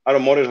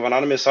Automotive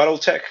Anonymous Auto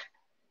Tech,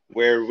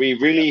 where we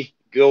really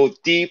go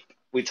deep.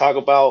 We talk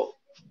about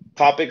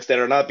topics that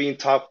are not being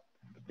taught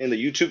in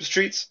the YouTube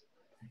streets.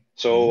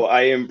 So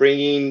I am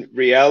bringing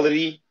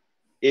reality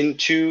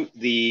into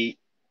the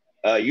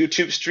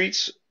YouTube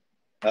streets.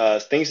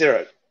 Things that are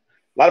a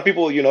lot of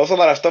people, there's a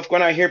lot of stuff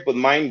going on here, but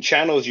my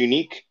channel is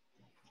unique.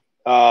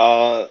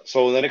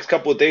 So in the next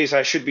couple of days,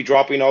 I should be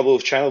dropping all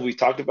those channels we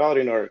talked about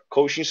in our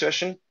coaching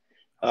session.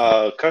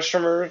 The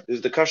customer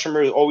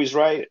is always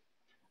right.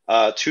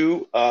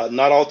 2,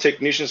 not all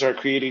technicians are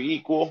created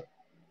equal.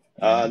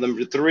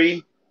 Number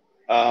 3,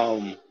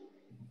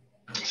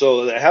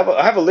 so I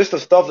have a list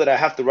of stuff that I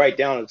have to write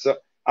down. So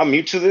I'm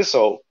new to this,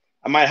 so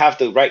I might have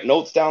to write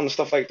notes down and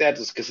stuff like that,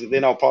 just because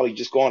then I'll probably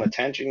just go on a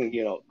tangent,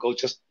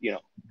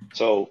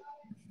 So,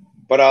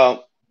 but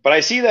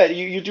I see that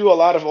you do a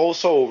lot of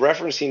also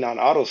referencing on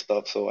auto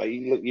stuff. So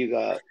you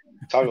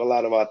talk a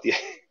lot about the.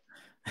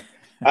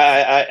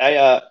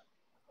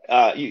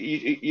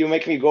 You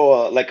make me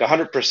go like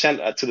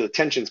 100% to the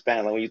attention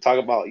span. Like when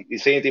you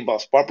say anything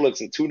about spark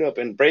plugs and tune up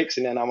and brakes,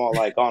 and then I'm all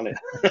like on it.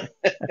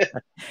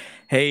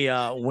 Hey,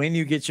 when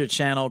you get your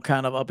channel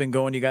kind of up and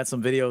going, you got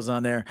some videos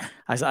on there.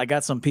 I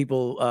got some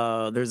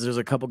people. There's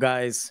a couple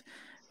guys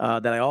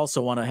that I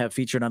also want to have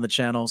featured on the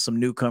channel. Some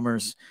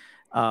newcomers.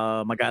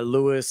 My guy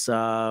Lewis.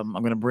 I'm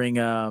gonna bring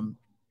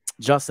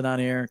Justin on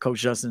here, Coach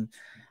Justin.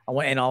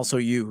 And also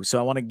you. So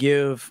I want to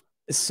give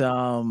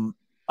some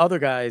other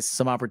guys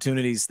some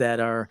opportunities that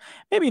are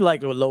maybe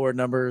like lower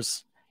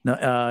numbers,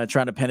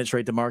 trying to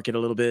penetrate the market a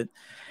little bit.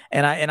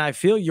 And I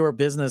feel your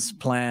business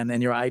plan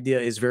and your idea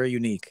is very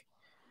unique.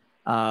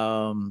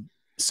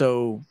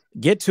 So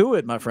get to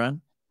it, my friend.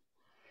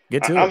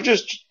 Get to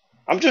it.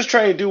 I'm just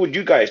trying to do what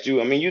you guys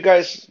do. I mean, you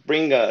guys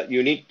bring a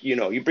unique,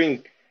 you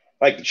bring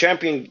like the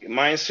champion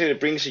mindset. It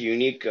brings a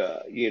unique,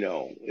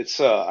 it's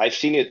I've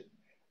seen it.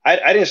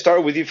 I didn't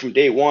start with you from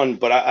day one,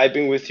 but I've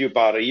been with you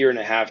about 1.5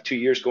 years, 2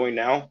 years going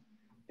now.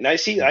 And I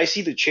see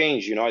the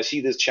change, I see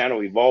this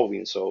channel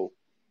evolving. So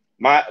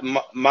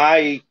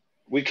we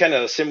kind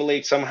of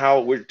assimilate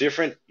somehow. We're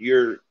different.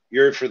 You're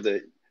for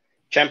the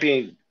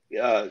champion,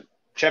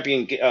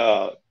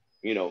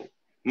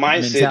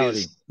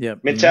 mindset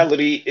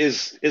mentality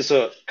is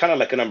a kind of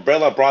like an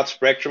umbrella, broad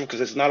spectrum, because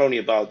it's not only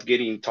about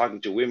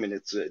talking to women.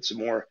 It's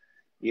more,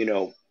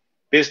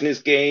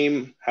 business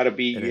game, how to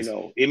be,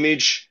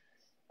 image.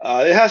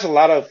 It has a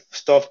lot of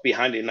stuff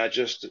behind it, not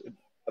just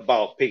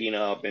about picking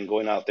up and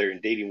going out there and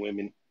dating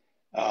women.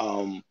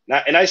 And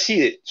I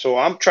see it. So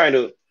I'm trying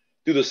to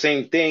do the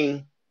same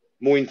thing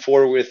moving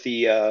forward with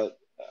the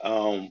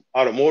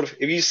automotive.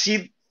 If you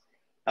see,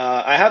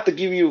 I have to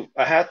give you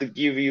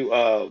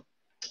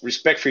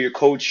respect for your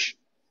coach,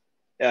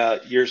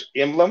 your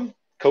emblem,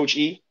 Coach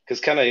E,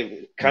 because kind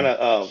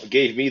of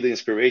gave me the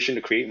inspiration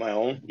to create my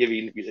own. Have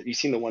you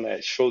seen the one that I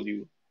showed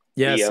you?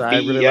 Yes, I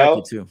really like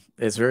it too.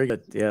 It's very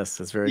good. Yes,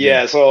 it's very good.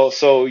 Yeah,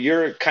 so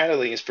you're kind of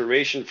the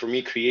inspiration for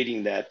me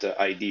creating that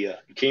idea.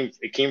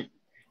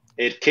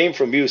 It came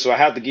from you, so I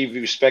have to give you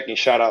respect and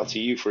shout out to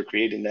you for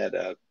creating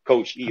that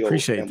Coach E.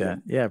 Appreciate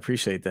that. Yeah,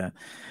 appreciate that.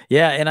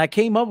 Yeah, and I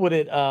came up with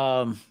it.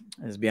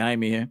 It's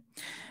behind me here.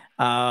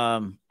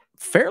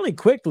 Fairly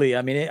quickly.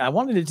 I mean, I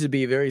wanted it to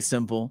be very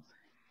simple,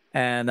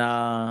 and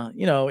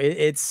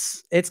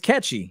it's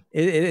catchy.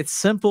 It's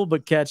simple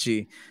but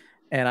catchy.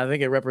 And I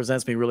think it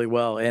represents me really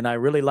well. And I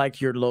really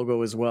like your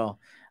logo as well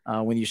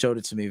when you showed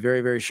it to me. Very,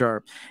 very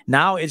sharp.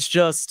 Now it's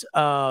just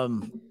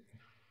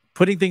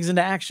putting things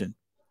into action.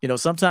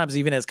 Sometimes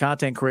even as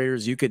content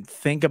creators, you could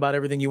think about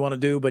everything you want to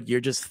do, but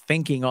you're just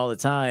thinking all the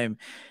time.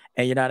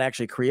 and you're not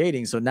actually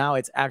creating. So now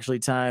it's actually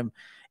time,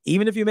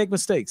 even if you make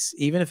mistakes,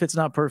 even if it's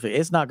not perfect,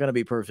 it's not going to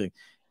be perfect.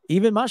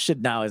 Even my shit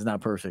now is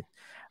not perfect.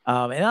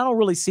 And I don't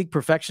really seek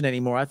perfection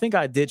anymore. I think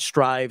I did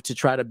strive to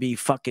try to be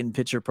fucking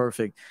picture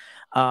perfect.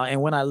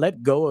 And when I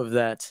let go of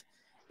that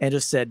and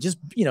just said, just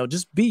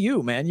be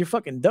you, man. You're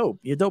fucking dope.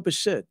 You're dope as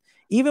shit.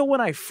 Even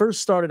when I first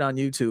started on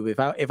YouTube,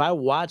 if I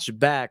watch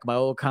back my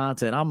old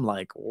content, I'm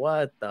like,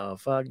 what the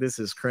fuck? This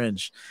is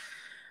cringe.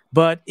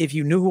 But if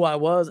you knew who I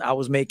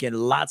was making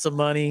lots of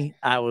money.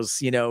 I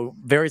was,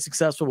 very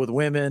successful with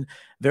women,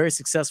 very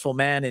successful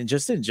man. And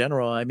just in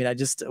general, I mean, I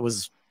just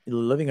was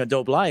living a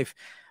dope life.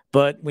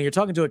 But when you're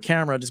talking to a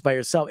camera just by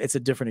yourself, it's a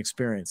different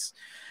experience.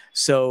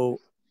 So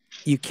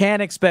you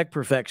can't expect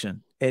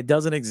perfection. It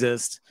doesn't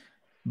exist.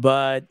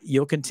 But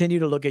you'll continue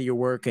to look at your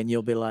work and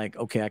you'll be like,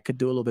 okay, I could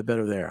do a little bit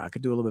better there. I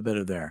could do a little bit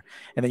better there.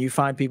 And then you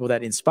find people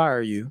that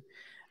inspire you.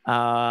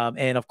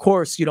 And of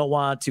course, you don't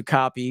want to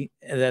copy.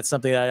 That's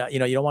something that, you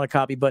don't want to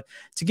copy, but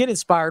to get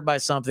inspired by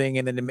something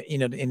and then,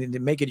 and to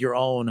make it your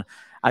own,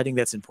 I think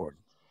that's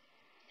important.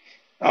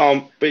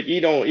 But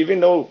even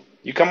though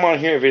you come on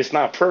here, if it's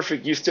not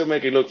perfect, you still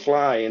make it look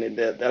fly, and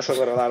that's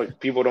what a lot of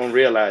people don't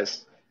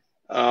realize.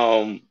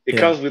 It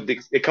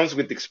comes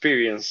with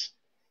experience,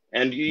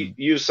 and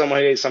you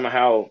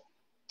somehow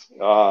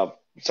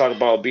talk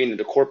about being at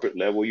the corporate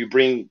level. You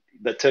bring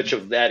the touch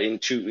of that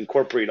into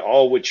incorporate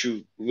all what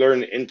you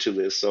learn into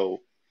this.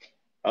 So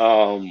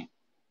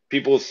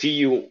people see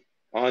you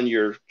on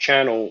your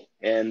channel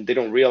and they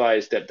don't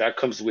realize that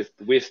comes with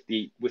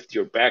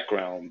your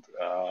background,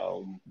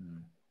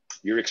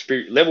 your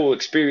level of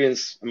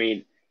experience. I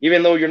mean,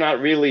 even though you're not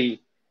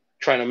really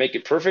trying to make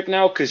it perfect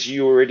now because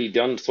you already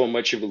done so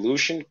much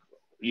evolution,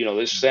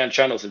 this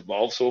channel's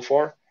evolved so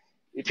far.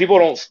 People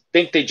don't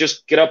think they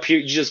just get up here.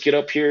 You just get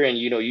up here and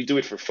you do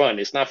it for fun.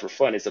 It's not for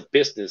fun. It's a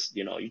business.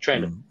 You're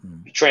trying to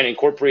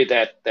incorporate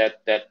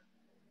that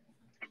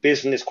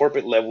business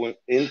corporate level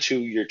into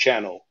your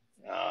channel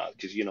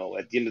because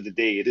at the end of the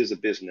day it is a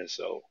business.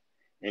 So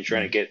and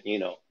trying to get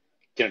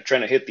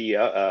trying to hit the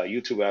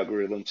YouTube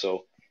algorithm.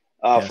 So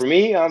for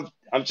me, I'm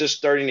just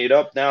starting it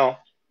up now.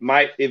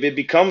 If it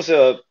becomes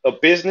a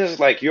business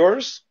like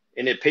yours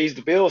and it pays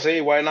the bills,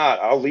 hey, why not?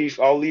 I'll leave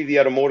the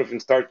automotive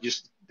and start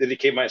just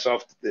dedicate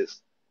myself to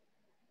this.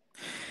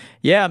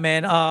 Yeah,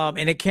 man.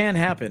 And it can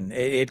happen.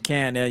 It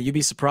can. You'd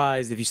be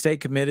surprised if you stay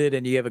committed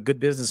and you have a good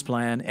business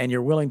plan and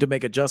you're willing to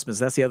make adjustments.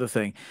 That's the other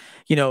thing.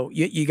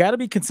 You got to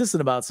be consistent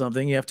about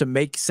something. You have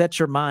to set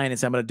your mind and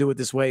say, I'm going to do it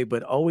this way,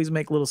 but always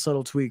make little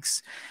subtle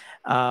tweaks.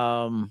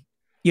 Entertainment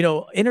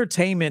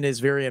is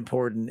very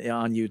important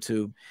on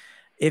YouTube.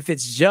 If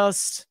it's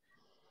just,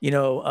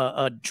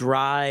 a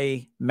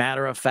dry,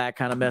 matter of fact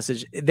kind of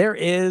message, there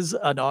is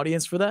an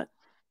audience for that.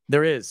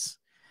 There is.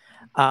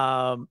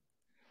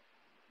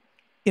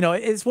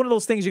 It's one of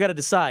those things you got to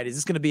decide. Is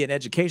this going to be an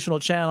educational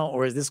channel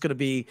or is this going to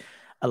be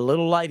a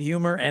little light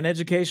humor and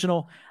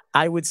educational?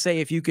 I would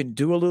say if you can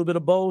do a little bit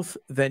of both,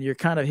 then you're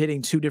kind of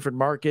hitting two different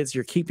markets.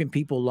 You're keeping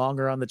people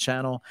longer on the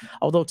channel.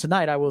 Although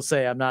tonight, I will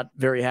say I'm not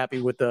very happy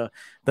with the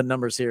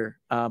numbers here.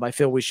 I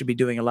feel we should be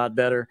doing a lot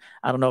better.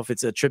 I don't know if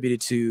it's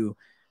attributed to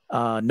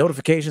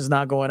notifications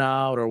not going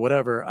out or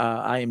whatever.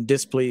 I am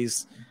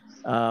displeased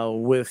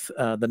with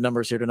the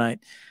numbers here tonight.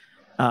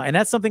 And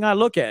that's something I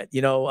look at,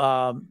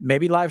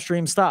 maybe live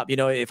stream stop,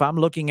 if I'm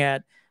looking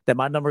at that,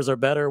 my numbers are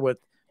better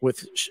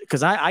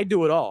because I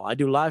do it all. I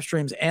do live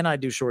streams and I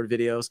do short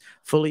videos,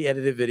 fully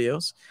edited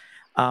videos,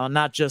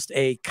 not just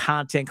a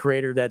content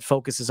creator that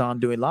focuses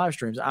on doing live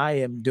streams. I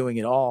am doing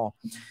it all.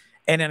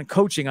 And then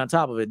coaching on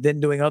top of it,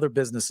 then doing other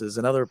businesses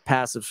and other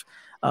passive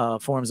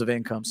forms of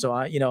income. So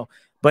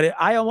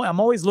I'm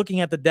always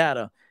looking at the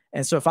data.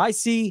 And so if I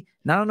see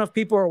not enough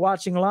people are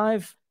watching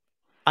live,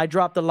 I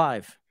drop the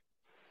live.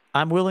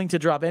 I'm willing to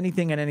drop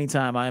anything at any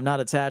time. I am not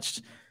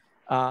attached.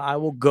 I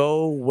will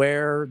go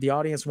where the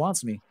audience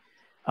wants me.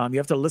 You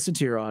have to listen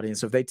to your audience.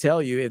 So if they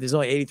tell you, if there's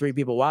only 83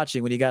 people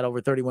watching when you got over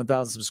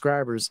 31,000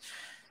 subscribers,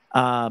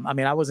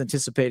 I was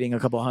anticipating a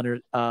couple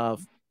hundred, at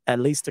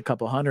least a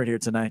couple hundred here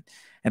tonight,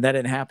 and that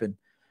didn't happen.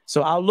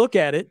 So I'll look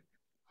at it.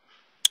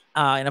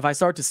 And if I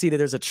start to see that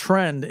there's a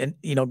trend and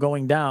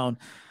going down,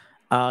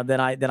 then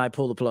I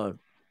pull the plug.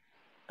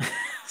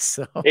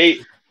 So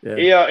hey.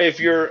 Yeah,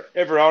 if you're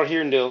ever out here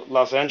in the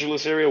Los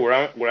Angeles area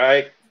where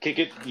I kick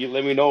it, you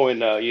let me know,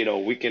 and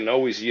we can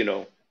always,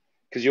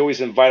 because you always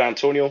invite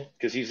Antonio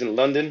because he's in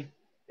London.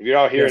 If you're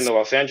out here in the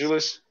Los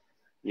Angeles,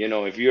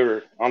 if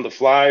you're on the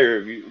fly or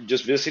if you're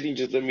just visiting,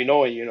 just let me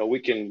know, and we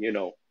can,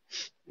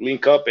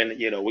 link up, and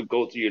we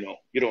go to,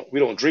 we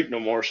don't drink no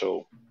more,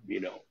 so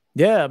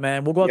Yeah,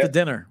 man, we'll go out to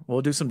dinner.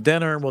 We'll do some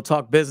dinner. We'll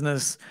talk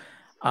business.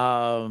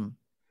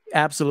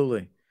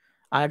 Absolutely,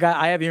 I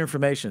have your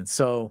information,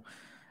 so.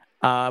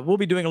 We'll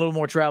be doing a little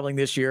more traveling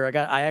this year.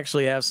 I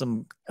actually have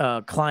some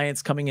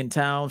clients coming in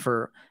town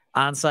for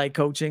on-site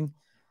coaching.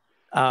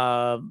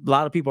 A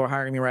lot of people are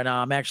hiring me right now.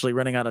 I'm actually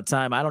running out of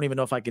time. I don't even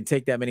know if I can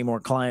take that many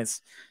more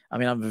clients. I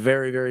mean, I'm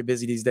very, very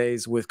busy these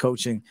days with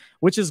coaching,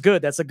 which is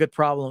good. That's a good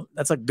problem.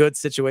 That's a good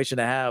situation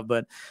to have.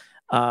 But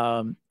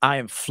I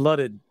am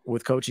flooded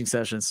with coaching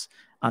sessions.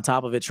 On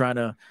top of it, trying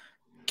to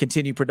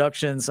continue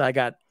productions. I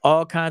got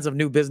all kinds of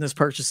new business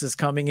purchases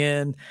coming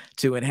in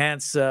to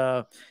enhance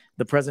the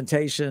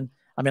presentation.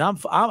 I mean,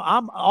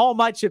 I'm all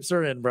my chips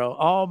are in, bro.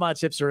 All my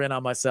chips are in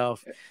on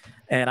myself,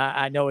 and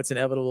I know it's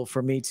inevitable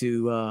for me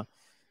to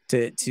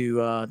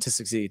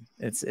succeed.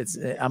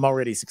 I'm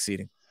already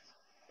succeeding.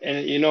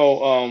 And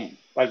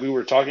like we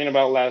were talking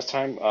about last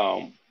time,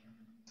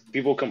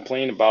 people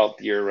complain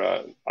about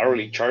your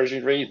hourly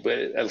charging rate, but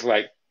it's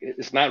like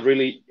it's not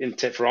really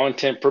for all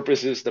intent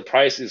purposes. The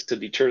price is to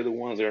deter the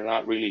ones that are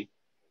not really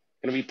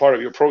going to be part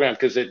of your program,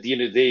 because at the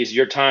end of the day, it's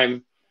your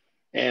time.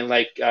 And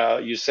like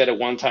you said at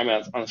one time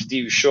on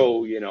Steve's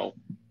show,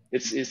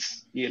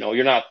 it's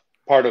you're not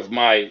part of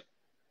my.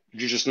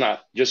 You're just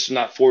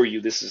not for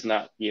you. This is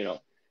not because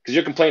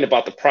you're complaining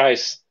about the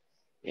price.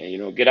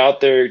 And, get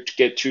out there,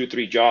 get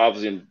 2-3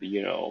 jobs, and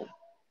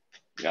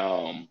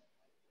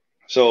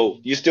so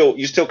you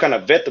still kind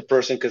of vet the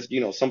person, because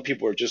some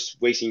people are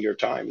just wasting your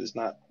time. It's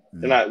not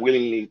they're not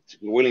willing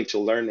to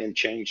learn and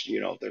change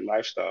their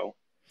lifestyle.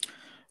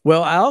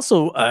 Well,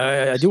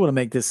 I do want to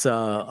make this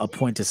a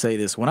point to say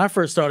this. When I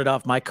first started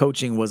off, my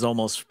coaching was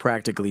almost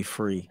practically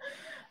free.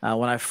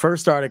 When I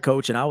first started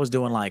coaching, I was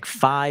doing like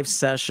 5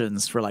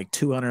 sessions for like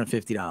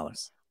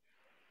 $250.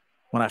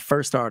 When I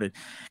first started,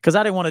 because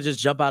I didn't want to just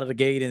jump out of the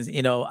gate.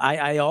 And,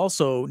 I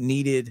also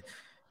needed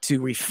to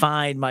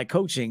refine my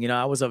coaching.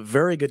 I was a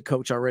very good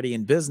coach already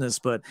in business,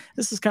 but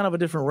this is kind of a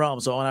different realm.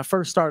 So when I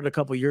first started a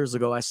couple of years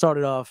ago, I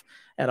started off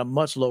at a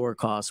much lower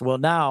cost. Well,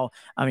 now,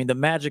 I mean, the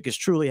magic is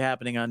truly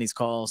happening on these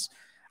calls.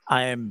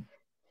 I am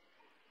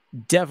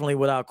definitely,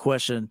 without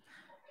question,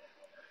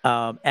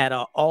 at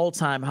an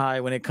all-time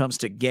high when it comes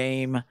to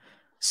game,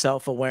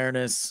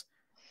 self-awareness.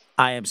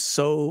 I am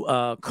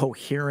so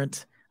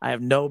coherent. I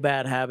have no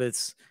bad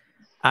habits.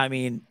 I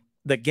mean,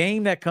 the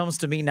game that comes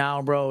to me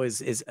now, bro,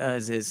 is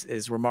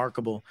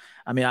remarkable.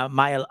 I mean,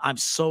 I'm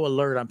so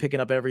alert. I'm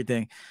picking up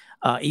everything,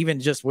 even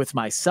just with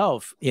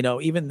myself.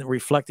 Even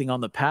reflecting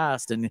on the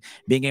past and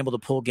being able to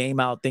pull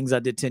game out, things I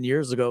did 10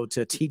 years ago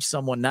to teach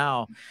someone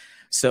now.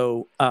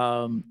 So,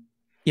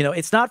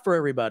 it's not for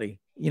everybody.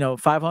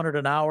 $500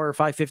 an hour,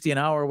 $550 an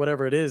hour,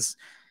 whatever it is.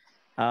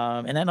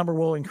 And that number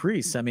will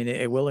increase. I mean,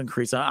 it will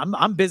increase.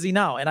 I'm busy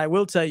now. And I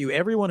will tell you,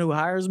 everyone who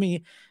hires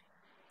me,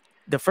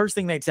 the first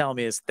thing they tell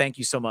me is, thank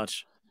you so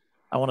much.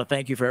 I want to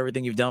thank you for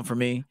everything you've done for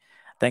me.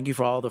 Thank you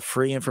for all the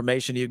free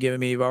information you've given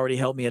me. You've already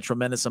helped me a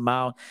tremendous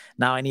amount.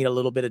 Now I need a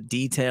little bit of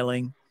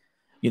detailing,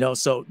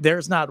 so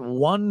there's not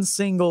one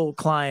single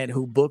client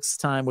who books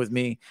time with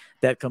me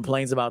that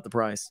complains about the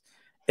price.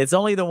 It's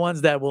only the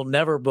ones that will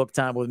never book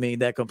time with me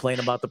that complain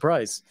about the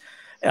price.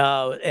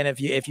 And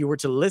if you were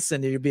to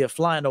listen, you'd be a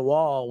fly on the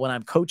wall when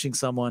I'm coaching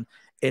someone.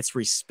 It's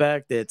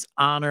respect, it's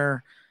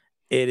honor,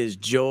 it is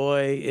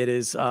joy, it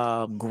is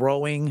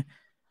growing.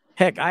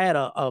 Heck, I had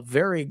a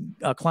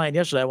client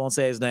yesterday. I won't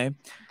say his name.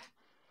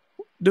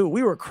 Dude,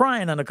 we were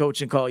crying on a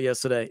coaching call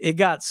yesterday. It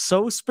got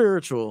so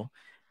spiritual,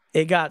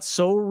 it got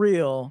so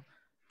real.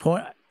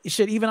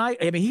 Shit, even I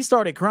mean, he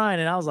started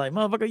crying, and I was like,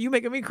 motherfucker, you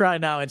making me cry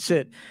now and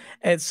shit.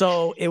 And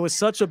so it was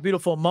such a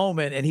beautiful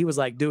moment. And he was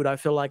like, dude, I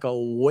feel like a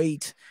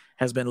weight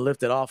has been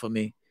lifted off of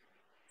me.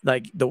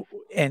 Like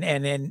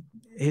and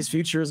his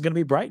future is going to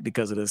be bright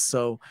because of this.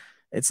 So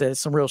it's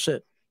some real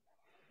shit.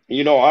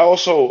 I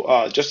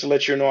also, just to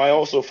let you know, I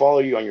also follow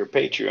you on your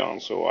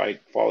Patreon. So I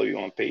follow you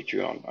on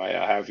Patreon. I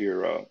have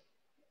your,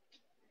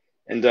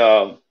 and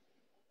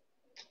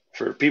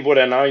for people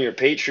that are not on your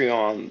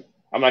Patreon,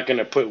 I'm not going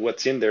to put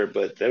what's in there,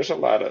 but there's a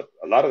lot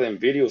of them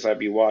videos I'd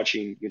be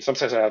watching.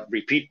 Sometimes I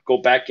go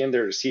back in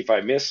there to see if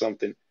I missed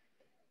something.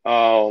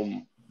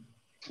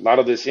 A lot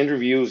of this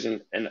interviews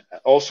and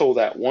also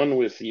that one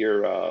with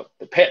your,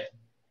 the pet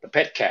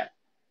cat.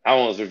 That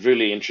one was a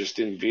really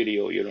interesting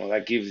video.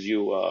 That gives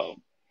you,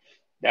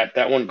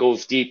 that one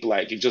goes deep.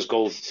 Like, it just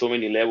goes so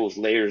many levels,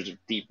 layers of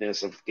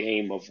deepness of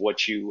game of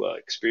what you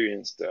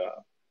experienced.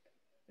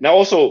 Now,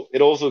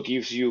 it also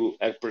gives you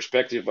a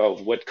perspective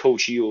of what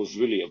Coach EO is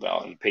really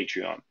about on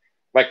Patreon.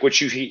 Like what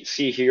you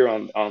see here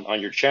on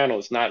your channel,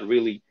 it's not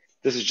really.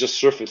 This is just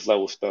surface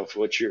level stuff.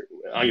 What you're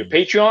on your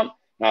Patreon,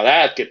 now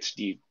that gets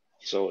deep.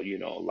 So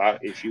a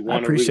lot. If you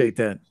want, I appreciate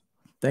that.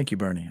 Thank you,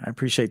 Bernie. I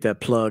appreciate that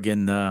plug,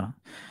 and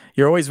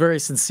you're always very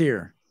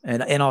sincere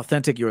and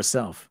authentic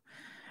yourself.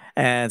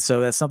 And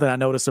so that's something I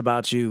notice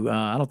about you.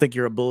 I don't think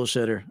you're a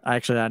bullshitter.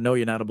 Actually, I know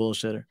you're not a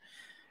bullshitter.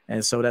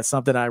 And so that's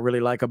something I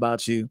really like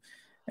about you.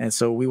 And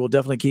so we will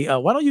definitely keep.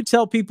 Why don't you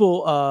tell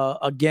people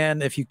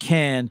again, if you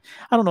can?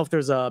 I don't know if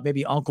there's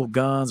maybe Uncle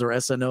Guns or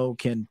SNO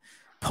can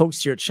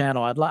post your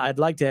channel. I'd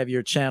like to have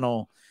your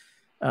channel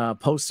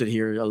posted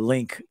here, a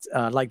link.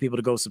 I'd like people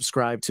to go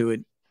subscribe to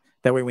it.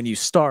 That way, when you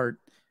start,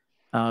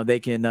 they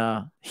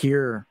can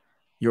hear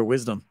your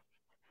wisdom.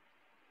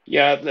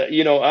 Yeah,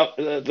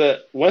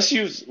 once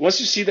you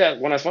see that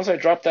once I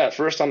drop that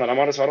first on the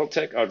Amaris Auto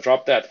Tech, I'll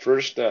drop that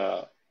first.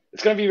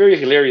 It's gonna be very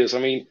hilarious. I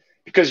mean,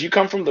 because you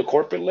come from the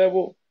corporate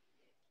level,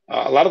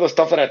 a lot of the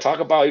stuff that I talk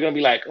about, you're gonna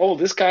be like, oh,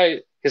 this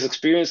guy has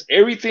experienced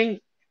everything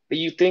that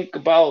you think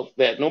about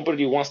that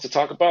nobody wants to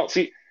talk about?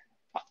 See,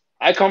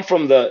 I come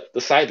from the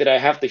side that I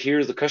have to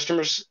hear the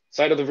customer's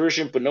side of the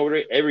version, but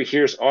nobody ever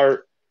hears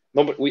our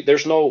nobody.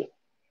 There's no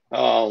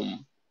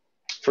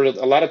for a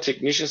lot of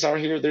technicians out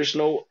here. There's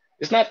no.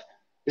 It's not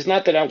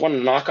that I want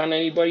to knock on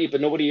anybody, but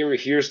nobody ever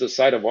hears the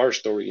side of our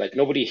story. Like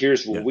nobody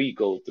hears what Yeah. we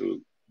go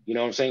through. You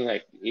know what I'm saying?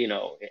 Like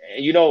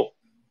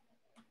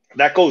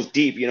that goes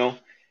deep.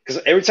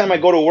 Because every time I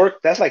go to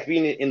work, that's like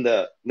being in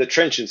the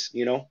trenches.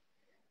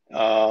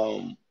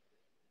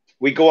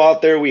 We go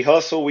out there, we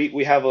hustle,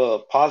 we have a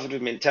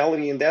positive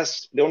mentality, and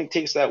that's it only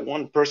takes that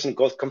one person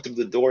come through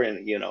the door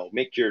and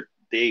make your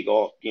day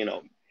go.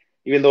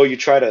 Even though you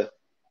try to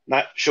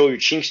not show your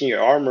chinks in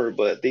your armor,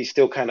 but they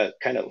still kind of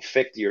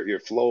affect your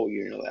flow.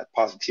 That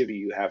positivity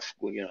you have.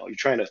 You're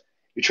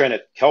trying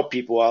to help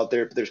people out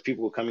there, but there's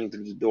people coming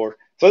through the door,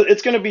 so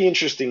it's going to be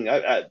interesting.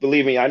 I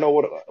believe me, I know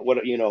what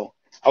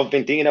I've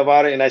been thinking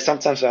about it, and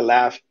sometimes I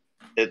laugh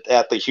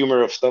at the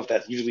humor of stuff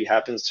that usually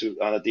happens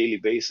on a daily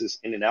basis,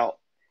 in and out.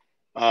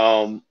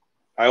 I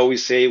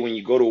always say when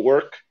you go to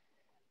work,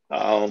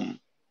 when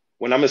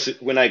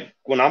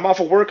I'm off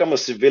of work, I'm a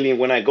civilian.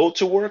 When I go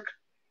to work,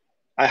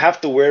 I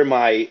have to wear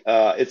my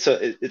not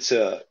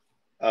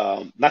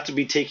to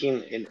be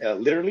taken in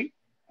literally.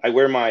 I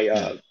wear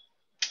I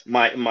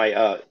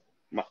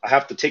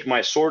have to take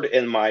my sword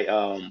and my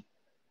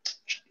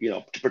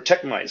to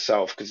protect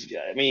myself, because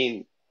I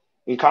mean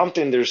in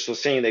Compton there's a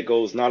saying that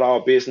goes, not all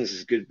business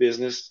is good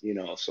business,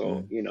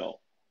 so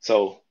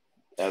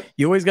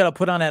You always got to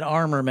put on that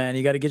armor, man.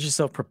 You got to get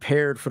yourself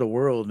prepared for the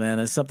world, man.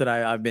 It's something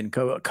I've been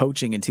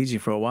coaching and teaching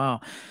for a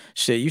while.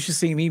 Shit, you should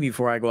see me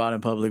before I go out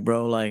in public,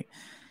 bro. Like,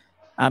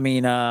 I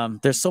mean,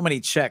 there's so many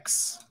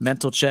checks: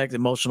 mental checks,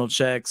 emotional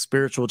checks,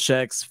 spiritual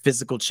checks,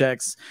 physical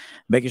checks,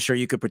 making sure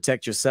you could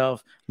protect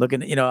yourself.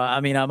 Looking,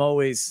 I mean, I'm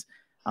always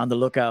on the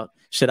lookout.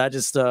 Shit,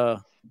 I'm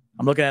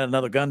looking at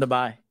another gun to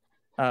buy,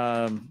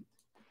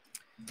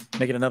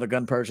 making another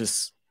gun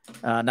purchase.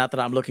 Not that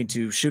I'm looking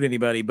to shoot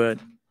anybody, but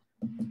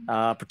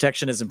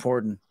protection is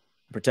important.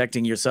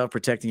 Protecting yourself,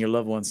 protecting your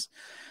loved ones.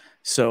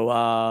 So,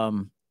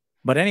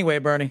 but anyway,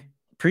 Bernie,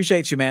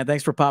 appreciate you, man.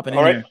 Thanks for popping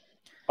in here.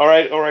 All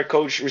right,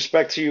 Coach.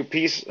 Respect to you.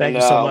 Peace. Thank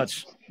you so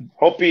much.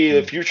 Hopefully,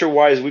 the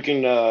future-wise, we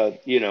can,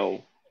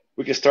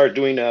 we can start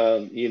doing,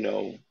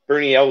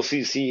 Bernie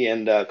LCC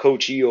and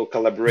Coach EO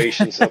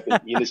collaborations up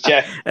in this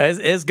chat.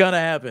 It's gonna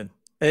happen.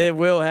 It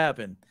will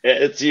happen.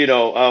 It's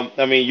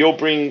I mean, you'll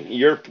bring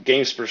your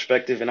games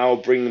perspective, and I'll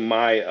bring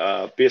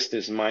my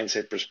business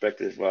mindset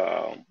perspective.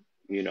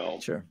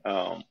 Sure.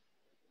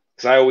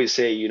 Because I always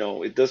say,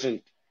 it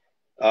doesn't.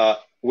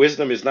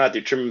 Wisdom is not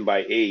determined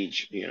by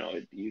age.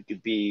 You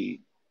could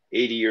be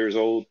 80 years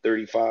old,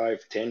 35,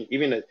 10.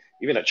 Even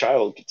a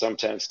child could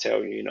sometimes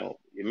tell you.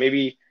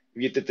 Maybe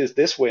if you did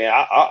this way,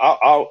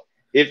 I'll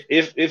if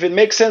it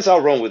makes sense,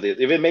 I'll run with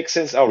it. If it makes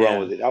sense, I'll run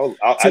with it. I'll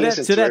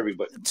listen to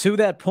everybody. To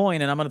that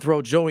point, and I'm going to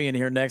throw Joey in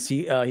here next.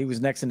 He was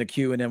next in the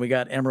queue, and then we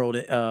got Emerald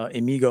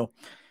Amigo.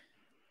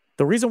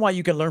 The reason why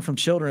you can learn from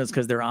children is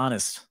because they're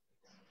honest.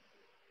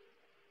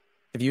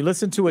 If you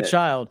listen to a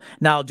child,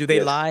 now, do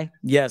they lie?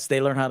 Yes,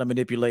 they learn how to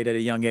manipulate at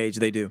a young age.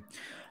 They do.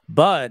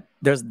 But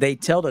they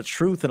tell the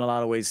truth in a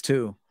lot of ways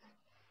too.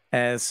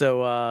 And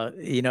so,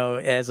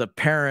 as a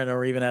parent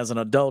or even as an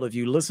adult, if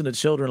you listen to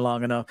children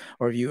long enough,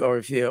 or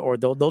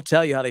they'll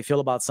tell you how they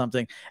feel about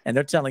something, and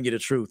they're telling you the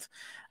truth.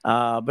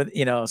 But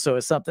so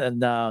it's something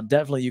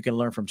definitely you can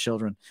learn from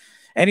children.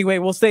 Anyway,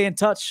 we'll stay in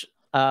touch.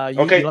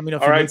 Okay. You let me know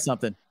if you need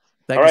something.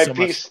 Thank you so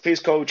much. Peace,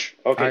 Coach.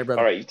 Okay. All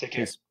right, you take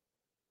care. Peace.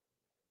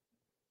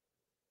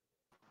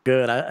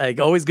 Good. I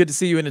always good to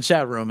see you in the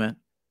chat room, man.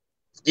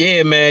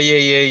 Yeah, man.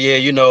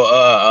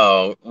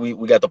 Yeah.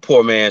 We got the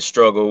poor man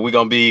struggle. We're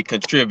gonna be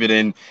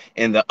contributing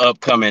in the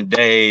upcoming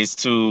days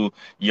to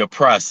your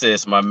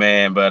process, my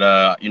man. But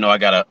I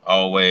gotta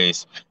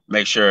always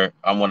make sure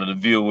I'm one of the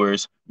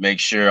viewers,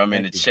 make sure I'm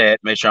in the chat,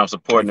 make sure I'm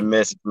supporting the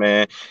message,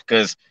 man.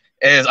 Because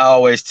as I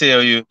always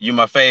tell you, you're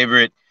my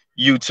favorite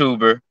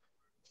YouTuber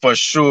for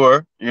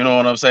sure. You know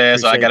what I'm saying?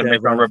 So I gotta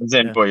make sure I'm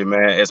representing for you,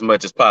 man, as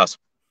much as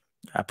possible.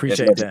 I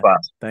appreciate that.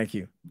 Thank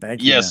you.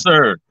 Yes,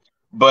 sir.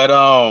 But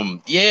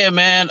yeah,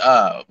 man.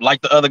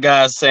 Like the other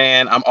guys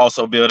saying, I'm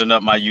also building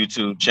up my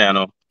YouTube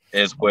channel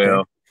as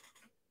well.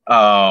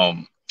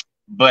 Okay.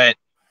 But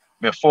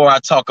before I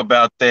talk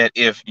about that,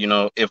 if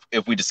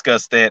we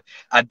discuss that,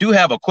 I do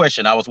have a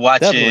question. I was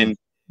watching.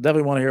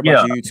 Definitely want to hear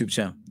about your YouTube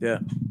channel. Yeah.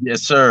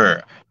 Yes,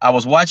 sir. I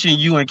was watching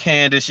you and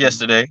Candace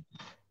yesterday,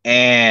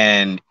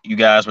 and you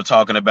guys were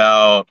talking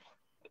about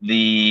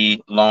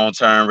the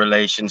long-term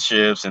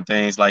relationships and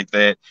things like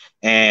that.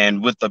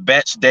 And with the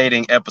batch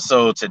dating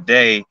episode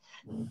today,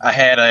 I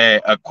had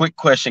a quick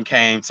question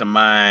came to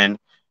mind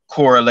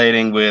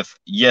correlating with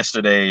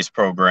yesterday's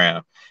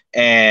program.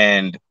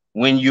 And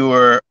when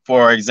you're,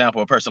 for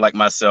example, a person like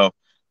myself,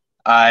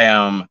 I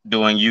am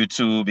doing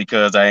YouTube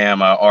because I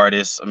am an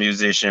artist, a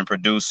musician,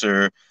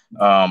 producer,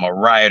 a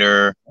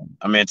writer.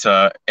 I'm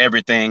into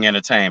everything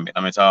entertainment.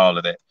 I'm into all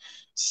of that.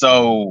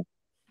 So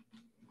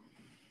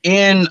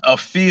in a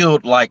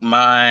field like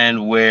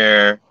mine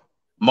where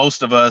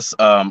most of us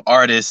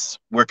artists,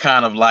 we're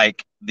kind of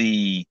like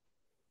the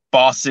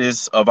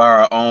bosses of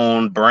our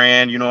own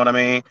brand. You know what I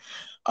mean?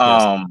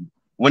 Yes.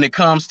 When it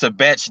comes to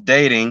batch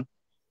dating,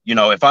 you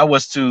know, if I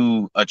was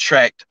to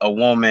attract a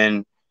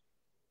woman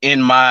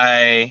in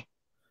my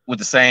with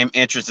the same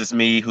interest as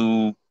me,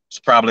 who's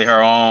probably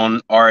her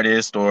own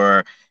artist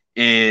or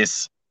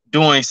is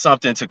doing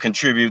something to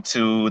contribute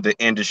to the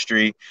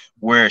industry,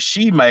 where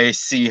she may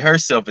see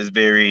herself as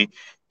very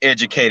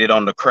educated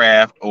on the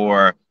craft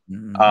or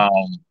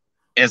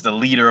as the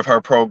leader of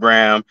her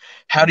program.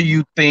 How do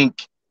you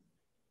think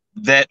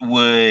that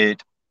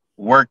would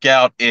work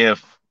out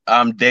if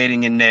I'm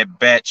dating in that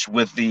batch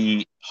with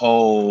the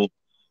whole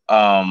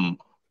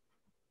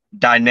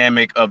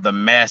dynamic of the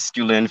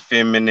masculine,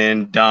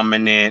 feminine,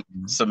 dominant,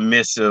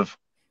 submissive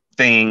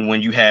thing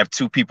when you have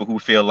two people who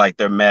feel like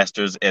they're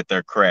masters at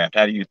their craft?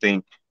 How do you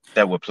think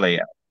that would play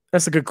out?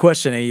 That's a good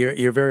question, and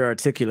you're very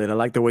articulate. I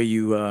like the way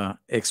you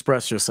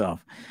express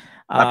yourself.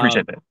 I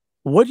appreciate that.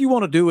 What you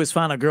want to do is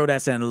find a girl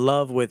that's in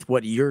love with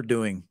what you're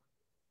doing.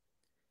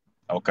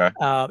 Okay.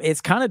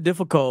 It's kind of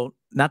difficult,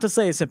 not to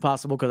say it's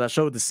impossible, because I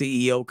showed the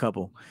CEO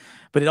couple,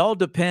 but it all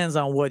depends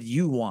on what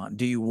you want.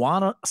 Do you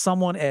want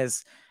someone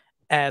as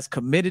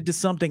committed to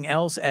something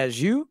else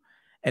as you,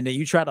 and then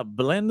you try to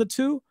blend the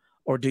two?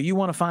 Or do you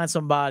want to find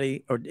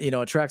somebody, or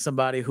attract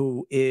somebody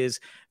who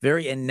is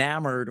very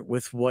enamored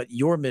with what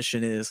your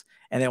mission is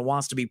and then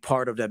wants to be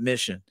part of that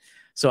mission?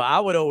 So I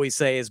would always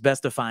say it's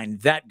best to find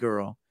that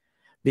girl,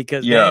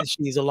 because then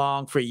she's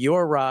along for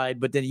your ride,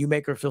 but then you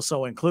make her feel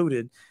so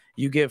included.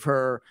 You give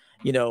her,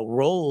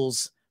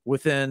 roles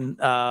within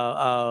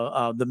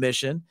the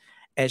mission,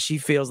 and she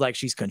feels like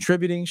she's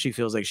contributing. She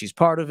feels like she's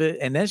part of it,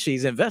 and then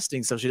she's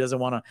investing. So she doesn't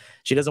want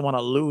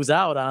to lose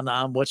out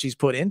on what she's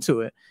put into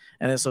it.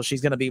 And then so she's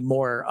going to be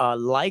more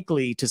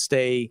likely to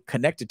stay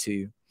connected to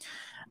you.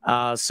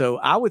 So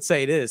I would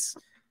say this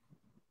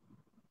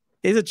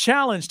is a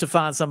challenge to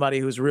find somebody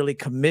who's really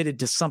committed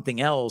to something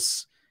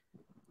else.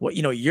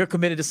 You're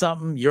committed to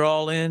something, you're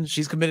all in.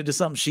 She's committed to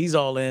something, she's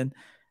all in.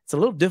 It's a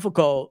little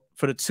difficult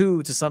for the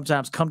two to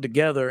sometimes come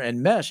together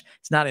and mesh.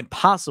 It's not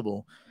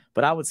impossible,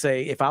 but I would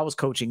say, if I was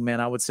coaching men,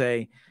 I would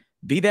say,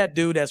 be that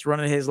dude that's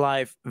running his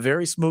life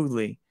very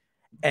smoothly,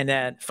 and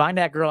then find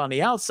that girl on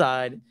the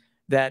outside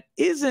that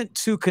isn't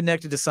too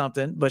connected to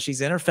something, but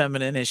she's inner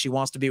feminine and she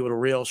wants to be with a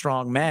real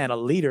strong man, a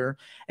leader.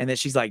 And then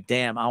she's like,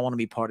 damn, I want to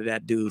be part of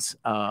that dude's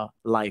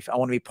life. I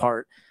want to be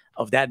part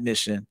of that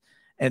mission.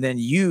 And then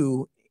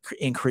you,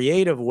 in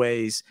creative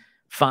ways,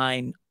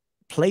 find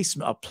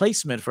a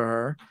placement for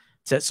her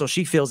so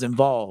she feels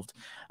involved.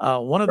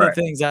 One of the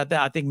things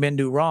I think men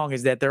do wrong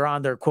is that they're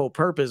on their quote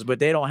purpose, but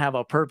they don't have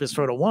a purpose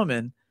for the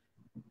woman.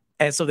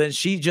 And so then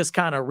she just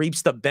kind of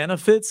reaps the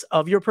benefits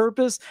of your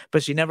purpose,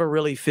 but she never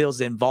really feels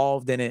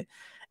involved in it.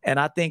 And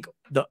I think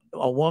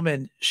a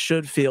woman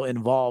should feel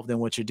involved in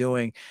what you're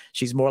doing.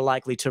 She's more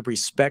likely to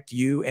respect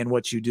you and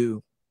what you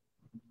do.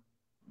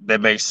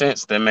 That makes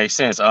sense.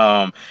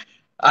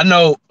 I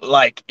know,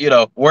 like,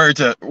 word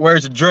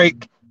to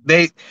Drake.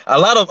 A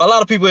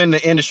lot of people in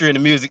the industry, in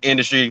the music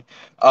industry,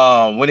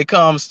 when it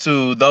comes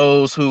to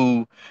those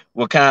who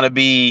will kind of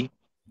be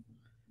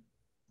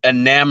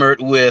enamored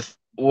with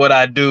what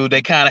I do,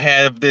 they kind of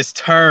have this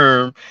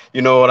term,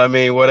 you know what I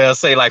mean, where they'll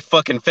say like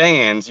fucking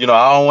fans. I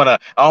don't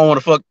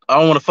want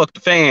to fuck the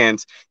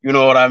fans, you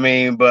know what I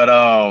mean? But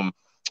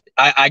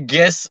I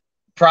guess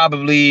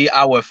probably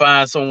I would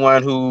find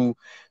someone who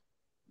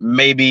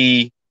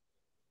maybe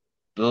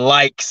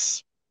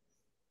likes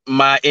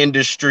my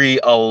industry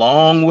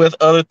along with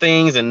other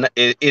things, and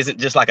it isn't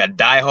just like a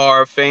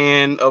diehard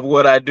fan of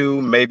what I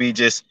do, maybe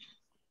just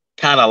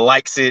kind of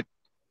likes it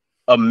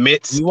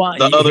amidst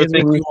the other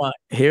things.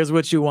 Here's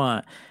what you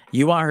want.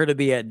 You want her to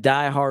be a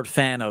diehard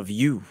fan of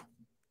you.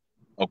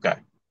 Okay.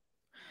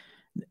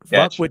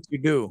 Fuck what you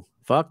do.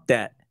 Fuck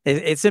that.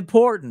 It's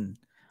important,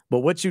 but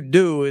what you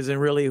do isn't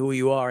really who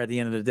you are at the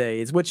end of the day.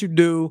 It's what you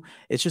do.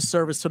 It's your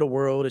service to the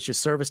world. It's your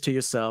service to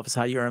yourself. It's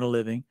how you earn a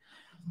living.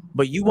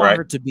 But you want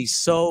her to be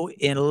so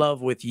in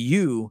love with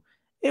you,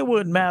 it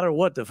wouldn't matter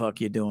what the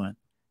fuck you're doing.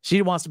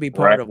 She wants to be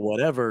part of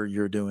whatever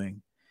you're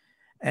doing.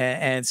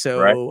 And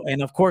so,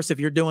 and of course, if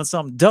you're doing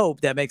something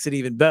dope, that makes it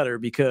even better,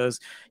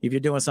 because if you're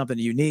doing something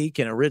unique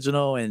and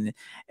original, and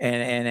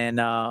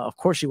of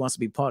course she wants to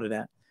be part of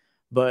that.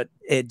 But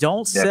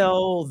don't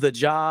sell the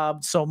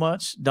job so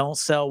much. Don't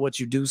sell what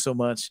you do so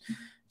much.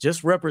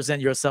 Just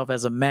represent yourself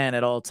as a man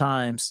at all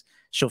times.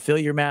 She'll feel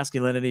your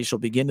masculinity. She'll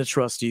begin to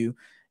trust you.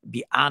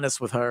 Be honest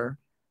with her.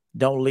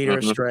 Don't lead her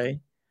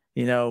astray.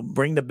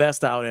 Bring the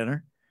best out in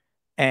her,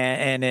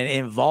 and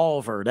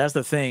involve her. That's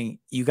the thing.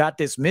 You got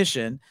this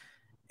mission.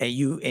 And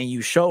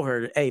you show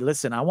her, hey,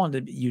 listen, I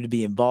wanted you to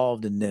be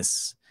involved in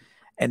this.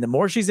 And the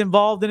more she's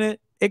involved in it,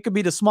 it could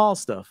be the small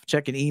stuff,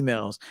 checking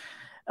emails,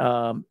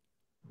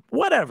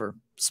 whatever,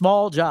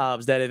 small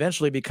jobs that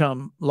eventually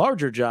become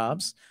larger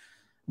jobs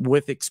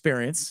with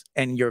experience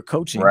and your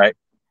coaching. Right.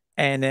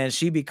 And then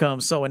she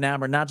becomes so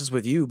enamored, not just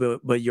with you,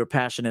 but your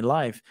passion in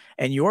life.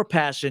 And your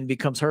passion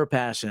becomes her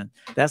passion.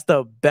 That's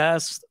the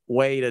best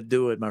way to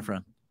do it, my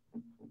friend.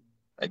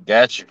 I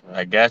got you.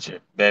 I got you.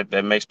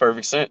 That makes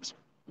perfect sense.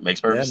 Makes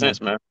Yeah, perfect man.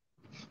 sense, man.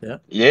 Yeah.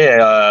 Yeah,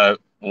 Why don't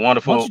you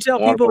wonderful, tell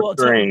wonderful people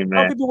stream,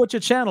 tell man. people what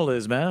your channel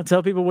is, man?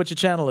 Tell people what your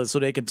channel is so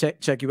they can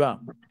check you out.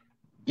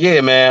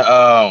 Yeah, man.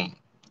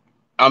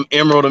 I'm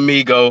Emerald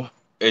Amigo,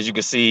 as you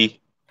can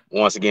see,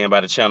 once again by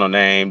the channel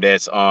name.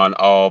 That's on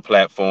all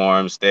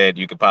platforms that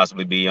you could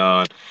possibly be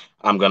on.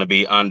 I'm gonna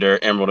be under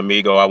Emerald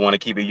Amigo. I want to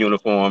keep it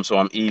uniform, so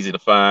I'm easy to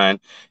find.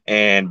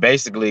 And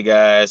basically,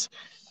 guys,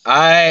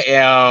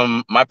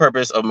 my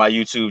purpose of my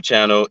YouTube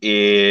channel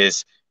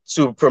is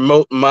to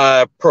promote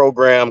my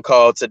program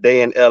called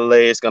Today in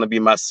LA. It's gonna be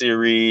my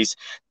series.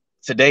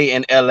 Today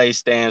in LA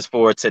stands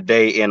for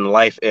Today in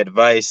Life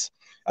Advice.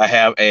 I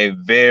have a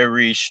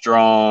very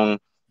strong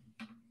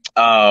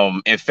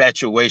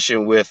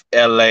infatuation with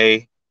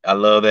LA. I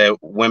love that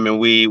women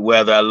weed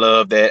weather. I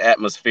love that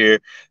atmosphere.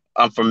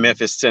 I'm from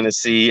Memphis,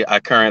 Tennessee. I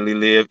currently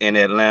live in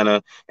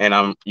Atlanta, and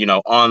I'm,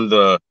 on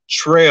the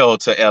trail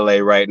to LA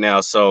right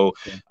now. So,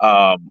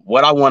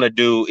 what I want to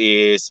do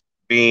is,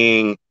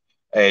 being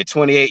a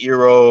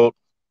 28-year-old,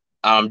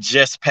 I'm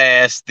just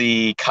past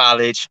the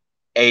college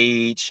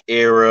age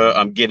era.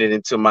 I'm getting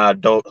into my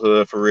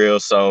adulthood for real.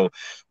 So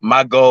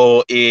my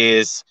goal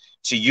is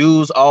to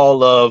use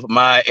all of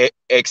my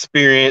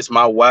experience,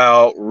 my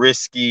wild,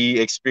 risky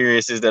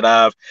experiences that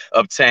I've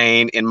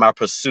obtained in my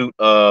pursuit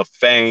of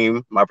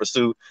fame, my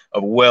pursuit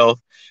of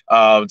wealth,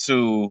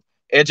 to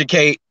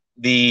educate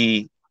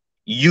the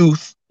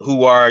youth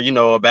who are,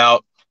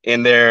 about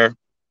in their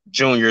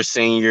junior,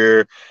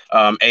 senior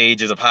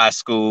ages of high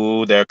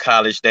school, their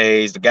college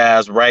days, the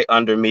guys right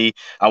under me.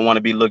 I want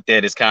to be looked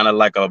at as kind of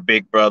like a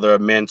big brother, a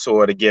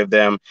mentor, to give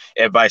them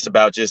advice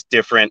about just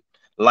different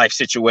life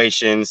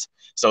situations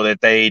so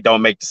that they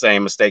don't make the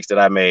same mistakes that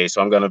I made.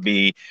 So I'm going to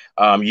be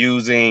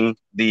using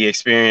the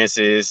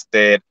experiences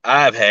that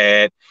I've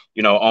had,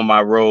 on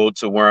my road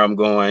to where I'm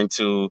going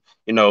to,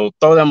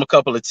 throw them a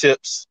couple of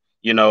tips.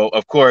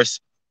 Of course,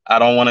 I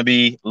don't want to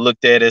be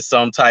looked at as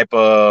some type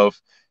of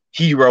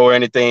hero or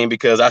anything,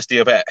 because I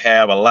still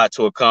have a lot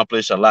to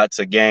accomplish, a lot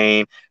to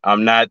gain.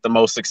 I'm not the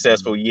most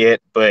successful yet,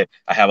 but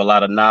I have a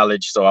lot of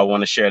knowledge. So I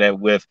want to share that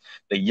with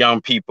the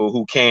young people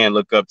who can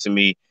look up to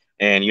me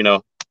and,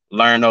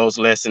 learn those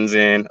lessons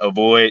and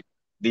avoid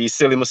these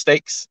silly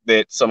mistakes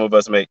that some of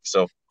us make.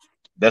 So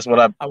that's what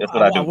I I do,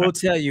 man. will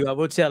tell you, I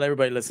will tell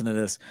everybody listening to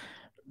this.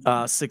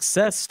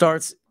 Success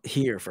starts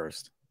here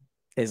first.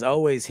 It's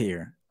always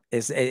here.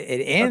 It That's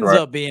ends right.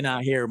 up being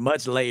out here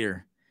much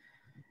later.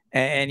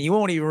 And you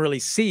won't even really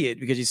see it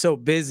because you're so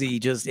busy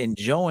just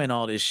enjoying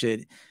all this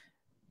shit.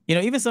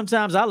 Even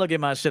sometimes I look at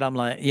my shit, I'm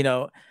like,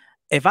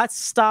 if I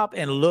stop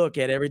and look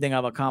at everything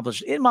I've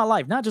accomplished in my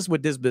life, not just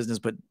with this business,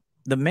 but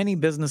the many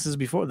businesses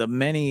before, the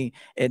many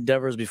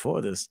endeavors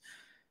before this,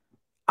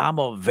 I'm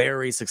a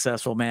very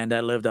successful man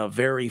that lived a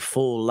very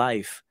full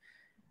life.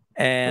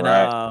 And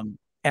Right.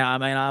 and I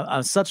mean,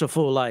 I'm such a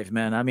full life,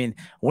 man. I mean,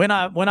 when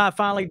I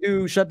finally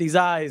do shut these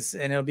eyes,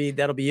 and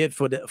that'll be it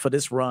for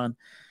this run.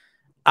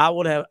 I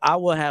will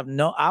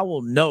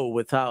know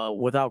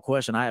without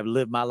question, I have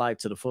lived my life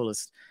to the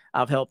fullest.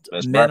 I've helped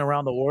That's men right.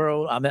 around the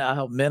world. I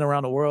helped men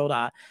around the world.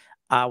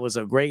 I was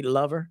a great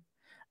lover.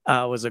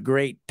 I was a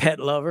great pet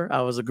lover.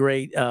 I was a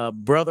great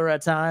brother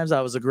at times. I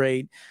was a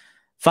great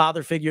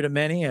father figure to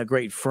many, a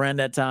great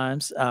friend at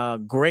times,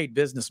 great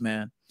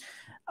businessman,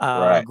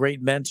 Right. great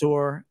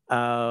mentor,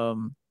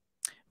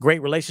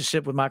 great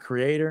relationship with my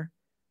creator.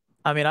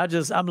 I mean,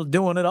 I'm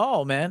doing it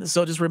all, man.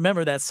 So just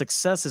remember that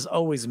success is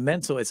always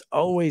mental. It's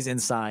always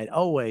inside,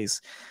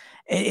 always.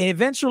 And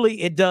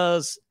eventually it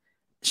does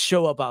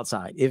show up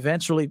outside.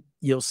 Eventually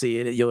you'll see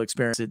it. You'll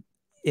experience it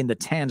in the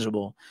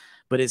tangible,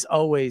 but it's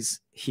always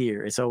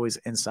here. It's always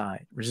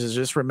inside.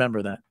 Just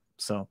remember that.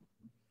 So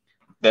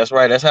That's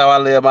right. That's how I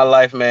live my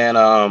life, man.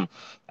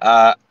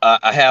 I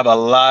have a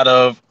lot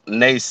of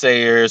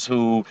naysayers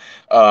who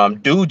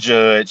do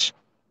judge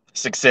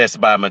success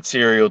by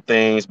material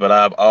things, but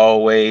I've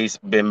always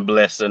been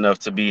blessed enough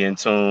to be in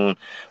tune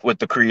with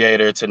the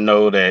Creator to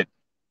know that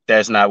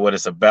that's not what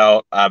it's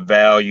about. I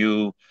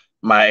value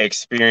my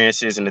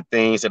experiences and the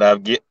things that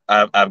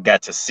I've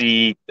got to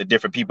see, the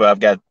different people I've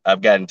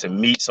gotten to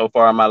meet so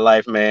far in my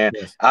life, man.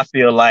 yes. I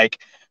feel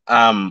like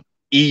I'm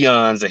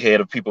eons ahead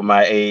of people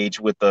my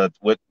age with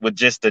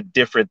just the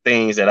different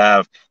things that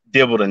I've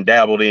dibbled and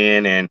dabbled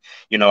in, and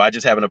I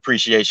just have an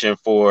appreciation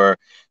for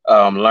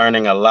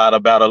learning a lot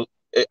about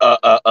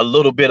a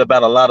little bit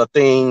about a lot of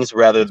things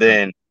rather That's right.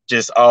 than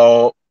just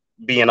all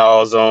being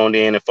all zoned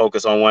in and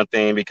focus on one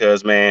thing,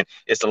 because man,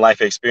 it's a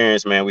life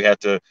experience, man. We have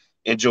to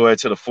enjoy it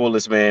to the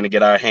fullest, man, to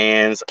get our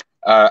hands,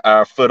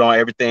 our foot on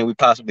everything we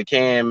possibly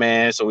can,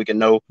 man, so we can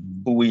know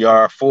Mhm. who we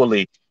are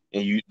fully.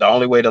 And the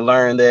only way to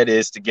learn that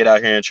is to get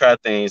out here and try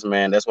things,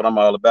 man. That's what I'm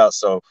all about.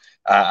 So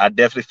I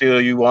definitely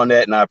feel you on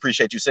that, and I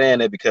appreciate you saying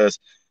that, because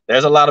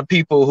there's a lot of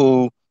people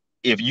who,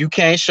 if you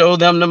can't show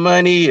them the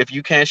money, if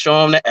you can't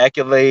show them the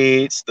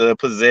accolades, the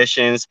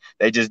possessions,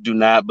 they just do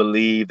not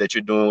believe that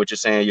you're doing what you're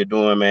saying you're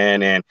doing,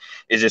 man. And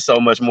it's just so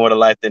much more to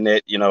life than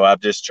that. I'm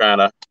just trying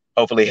to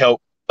hopefully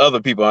help other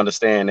people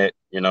understand that.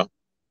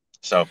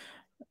 So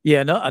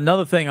Yeah, no,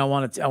 another thing I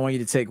want you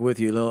to take with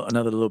you,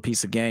 another little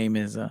piece of game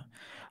is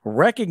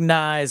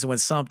recognize when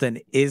something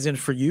isn't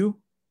for you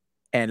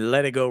and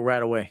let it go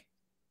right away.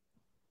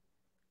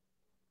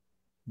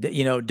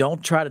 You know,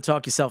 don't try to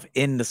talk yourself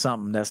into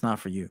something that's not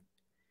for you.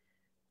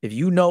 If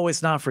you know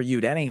it's not for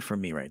you, that ain't for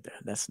me right there.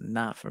 That's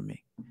not for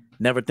me.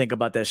 Never think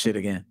about that shit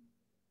again.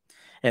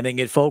 And then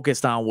get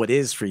focused on what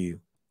is for you.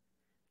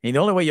 And the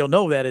only way you'll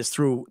know that is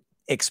through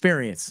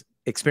experience.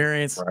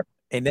 Experience. Right.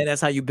 And then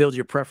that's how you build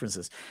your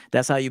preferences.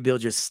 That's how you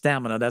build your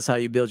stamina. That's how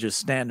you build your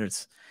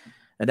standards.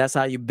 And that's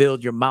how you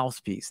build your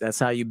mouthpiece. That's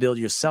how you build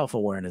your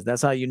self-awareness.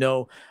 That's how you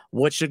know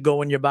what should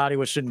go in your body,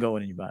 what shouldn't go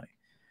in your body.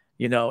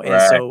 You know, and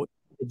Right. so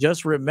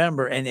just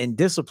remember, and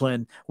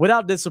discipline,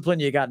 without discipline,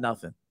 you got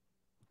nothing.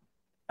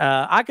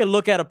 I could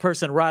look at a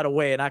person right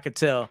away and I could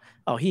tell,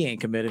 oh, he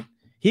ain't committed.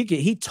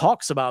 He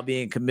talks about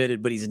being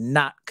committed, but he's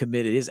not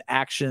committed. His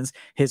actions,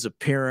 his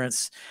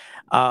appearance,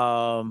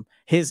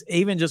 his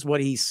even just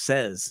what he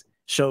says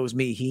shows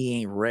me he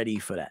ain't ready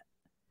for that.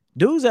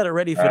 Dudes that are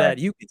ready for that,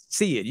 you can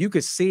see it. You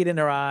could see it in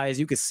their eyes.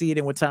 You could see it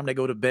in what time they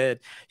go to bed.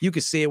 You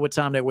could see it what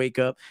time they wake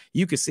up.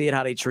 You could see it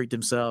how they treat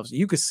themselves.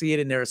 You could see it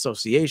in their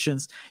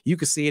associations. You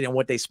could see it in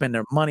what they spend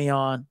their money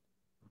on.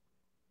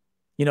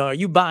 You know, are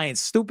you buying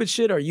stupid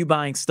shit or are you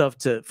buying stuff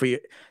to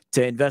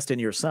invest in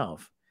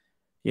yourself?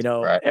 You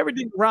know, Right.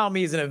 everything around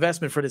me is an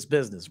investment for this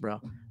business,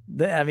 bro.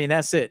 I mean,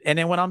 that's it. And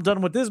then when I'm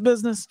done with this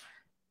business,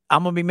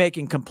 I'm going to be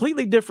making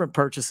completely different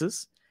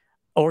purchases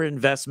or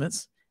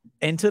investments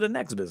into the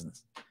next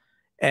business.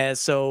 And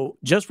so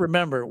just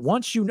remember,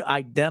 once you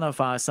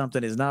identify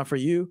something is not for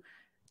you,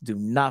 do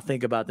not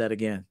think about that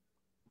again.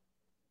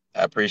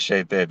 I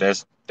appreciate that.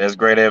 That's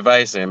great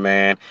advice, and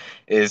man,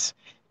 it's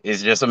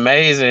just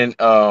amazing.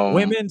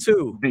 Women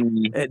too.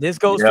 This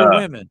goes for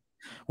women.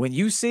 When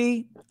you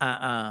see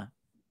that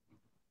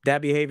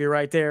behavior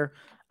right there,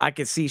 I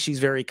can see she's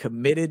very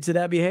committed to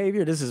that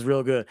behavior. This is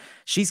real good.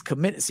 She's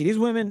committed. See, these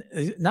women,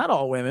 not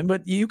all women,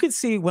 but you can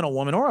see when a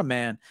woman or a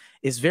man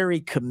is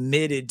very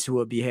committed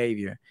to a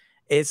behavior.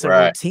 It's a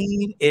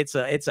routine. It's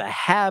a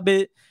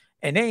habit,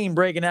 and they ain't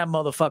breaking that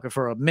motherfucker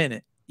for a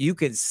minute. You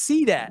can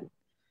see that.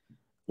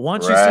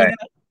 Once you see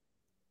that,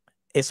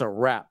 it's a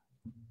wrap.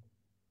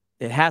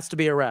 It has to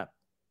be a wrap.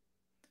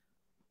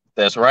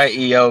 That's right,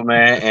 EO,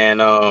 man.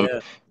 And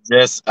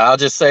I'll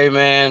just say,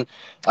 man,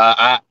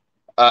 I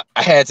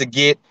had to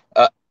get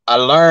I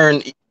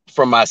learned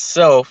from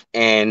myself,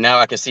 and now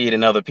I can see it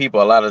in other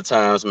people. A lot of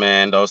times,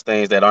 man, those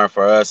things that aren't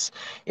for us,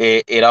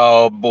 it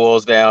all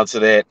boils down to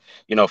that.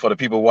 You know, for the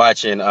people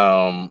watching,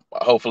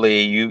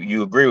 hopefully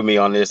you agree with me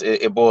on this.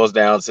 It boils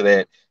down to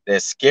that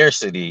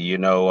scarcity. You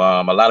know,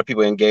 a lot of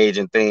people engage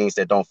in things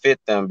that don't fit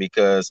them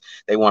because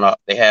they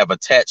have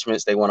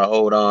attachments. They want to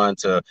hold on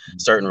to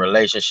certain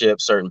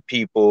relationships, certain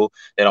people.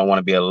 They don't want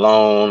to be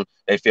alone.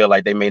 They feel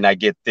like they may not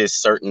get this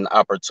certain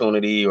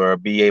opportunity or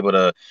be able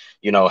to,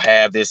 you know,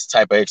 have this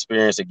type of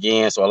experience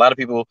again. So a lot of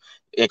people,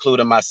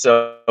 including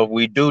myself,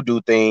 we do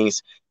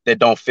things that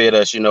don't fit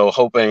us, you know,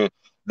 hoping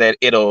that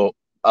it'll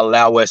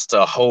allow us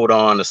to hold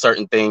on to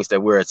certain things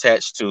that we're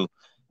attached to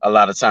a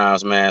lot of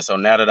times, man. So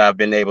now that I've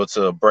been able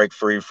to break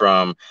free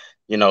from,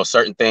 you know,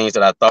 certain things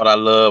that I thought I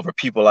love or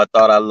people I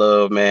thought I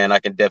love, man, I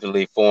can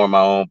definitely form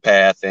my own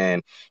path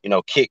and, you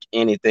know, kick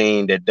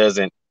anything that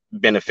doesn't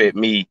benefit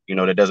me, you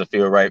know, that doesn't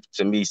feel right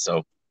to me.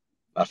 So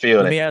I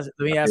feel Let me ask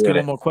you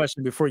one more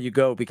question before you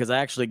go, because I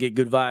actually get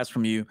good vibes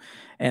from you,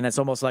 and it's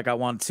almost like I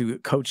want to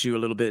coach you a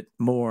little bit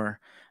more.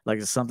 Like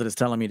it's something that's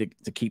telling me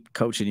to keep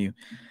coaching you.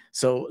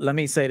 So let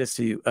me say this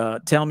to you.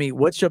 Tell me,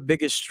 what's your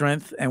biggest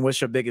strength and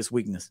what's your biggest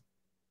weakness?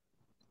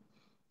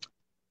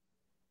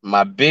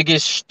 My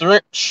biggest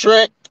strength.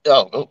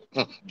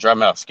 Dry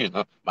mouth. Excuse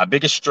me. My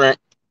biggest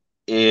strength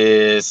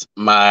is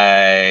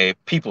my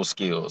people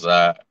skills.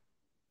 I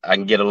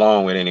can get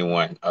along with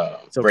anyone.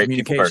 So great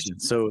communication.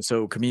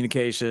 So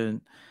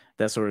communication,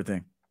 that sort of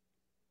thing.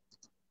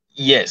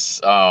 Yes.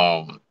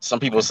 Some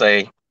people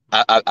say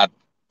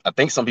I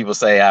think some people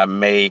say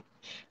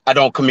I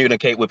don't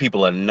communicate with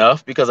people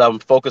enough because I'm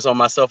focused on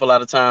myself a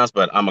lot of times,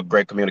 but I'm a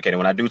great communicator.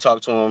 When I do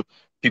talk to them,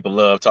 people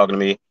love talking to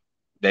me.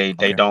 They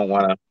don't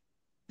want to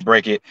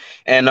break it.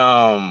 And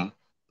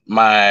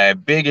my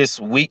biggest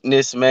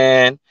weakness,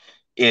 man,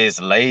 is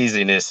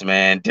laziness,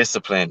 man,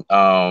 discipline.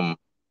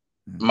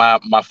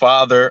 My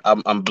father,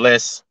 I'm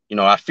blessed. You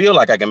know, I feel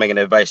like I can make an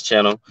advice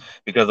channel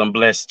because I'm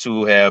blessed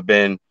to have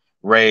been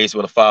raised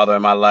with a father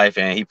in my life,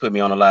 and he put me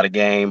on a lot of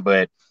game.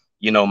 But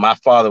you know, my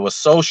father was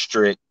so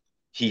strict.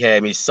 He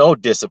had me so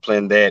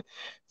disciplined that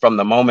from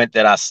the moment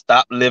that I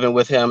stopped living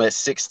with him at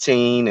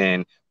 16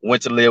 and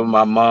went to live with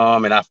my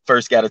mom, and I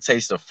first got a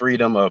taste of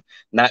freedom of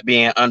not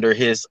being under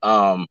his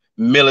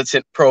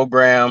militant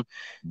program,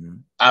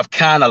 I've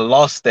kind of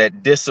lost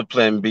that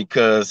discipline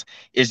because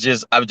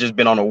I've just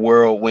been on a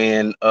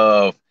whirlwind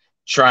of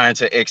trying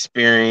to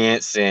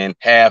experience and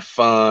have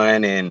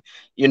fun and,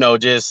 you know,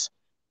 just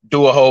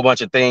do a whole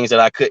bunch of things that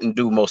I couldn't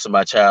do most of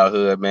my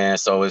childhood, man.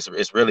 So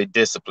it's really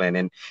discipline.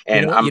 And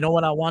you know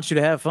when I want you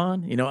to have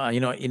fun? You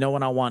know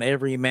when I want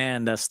every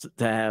man to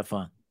have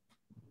fun.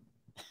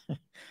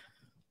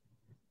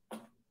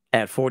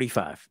 at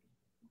 45.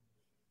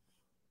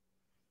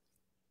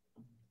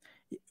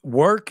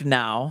 Work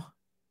now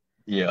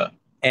Yeah.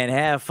 and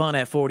have fun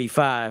at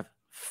 45,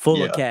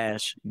 full of Yeah.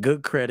 cash,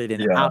 good credit,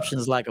 and Yeah.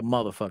 options like a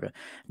motherfucker.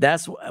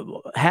 That's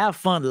have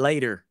fun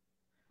later.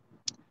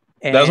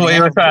 That's And what you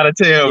were have, trying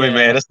to tell me, yeah,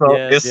 man. yes,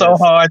 It's so yes.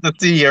 hard to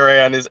see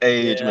around this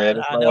age, Yeah, man.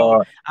 It's I so know.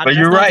 hard. But That's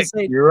you're not to right.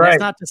 say You're that's right.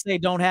 not to say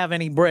don't have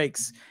any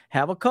breaks.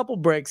 Have a couple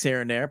breaks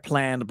here and there,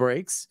 planned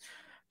breaks.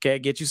 Okay,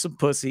 get you some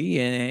pussy,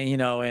 and you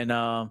know,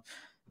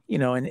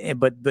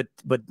 but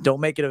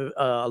don't make it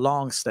a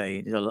long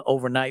stay. You know,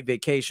 overnight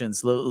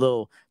vacations,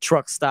 little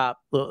truck stop,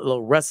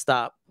 little rest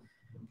stop.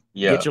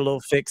 Yeah. Get your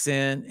little fix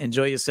in,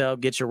 enjoy yourself,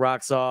 get your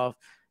rocks off.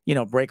 You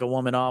know, break a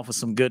woman off with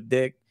some good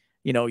dick.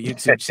 You know,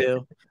 YouTube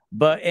chill,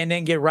 and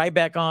then get right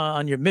back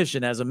on your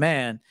mission as a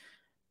man.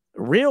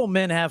 Real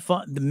men have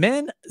fun. The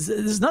men,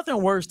 there's nothing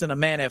worse than a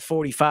man at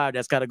 45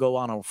 that's got to go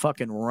on a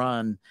fucking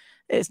run.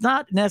 It's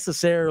not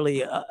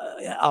necessarily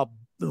a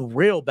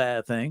real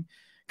bad thing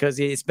because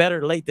it's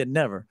better late than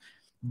never.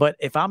 But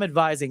if I'm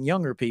advising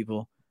younger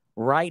people,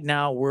 right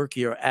now, work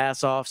your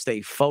ass off,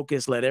 stay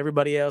focused, let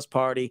everybody else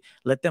party,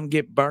 let them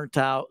get burnt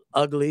out,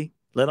 ugly.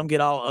 Let them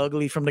get all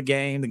ugly from the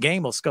game. The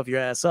game will scuff your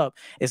ass up.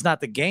 It's not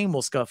the game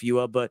will scuff you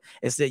up, but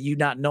it's that you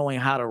not knowing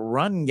how to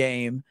run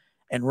game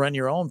and run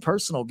your own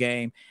personal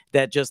game,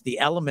 that just the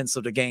elements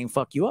of the game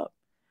fuck you up.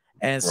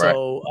 And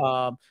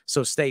so,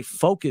 so stay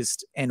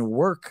focused and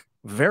work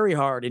very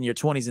hard in your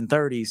 20s and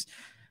 30s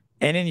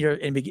and in your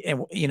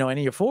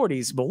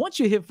 40s. But once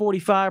you hit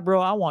 45,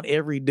 bro, I want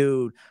every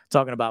dude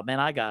talking about, man,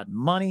 I got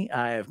money,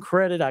 I have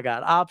credit, I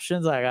got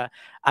options, I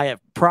have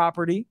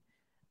property.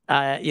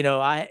 And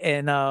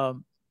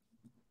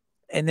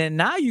then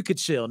now you could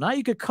chill. Now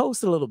you could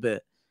coast a little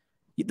bit.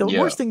 The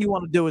worst thing you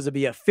want to do is to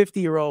be a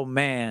 50-year-old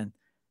man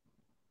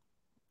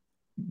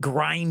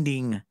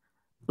grinding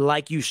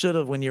like you should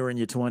have when you were in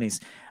your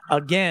 20s.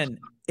 Again,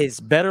 it's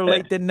better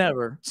late than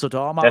never. So to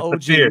all my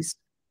OGs,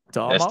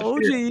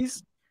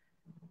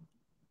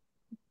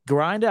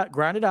 grind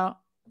it out.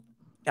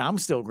 I'm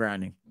still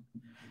grinding.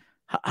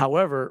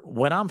 However,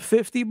 when I'm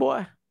 50,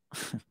 boy,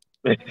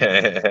 wait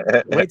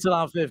till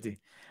I'm 50.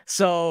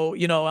 So,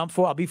 you know,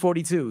 I'll be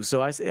 42.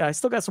 So I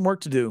still got some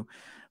work to do.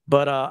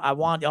 But I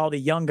want all the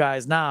young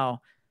guys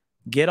now,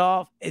 get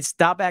off and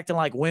stop acting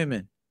like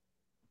women.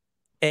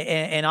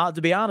 And I'll,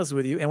 to be honest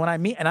with you, and when I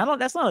mean, and I don't,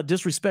 that's not a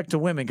disrespect to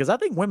women, because I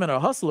think women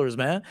are hustlers,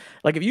 man.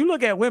 Like if you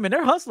look at women,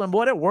 they're hustling,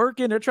 boy, they're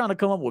working, they're trying to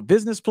come up with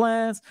business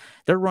plans,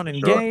 they're running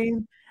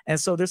game. And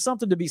so there's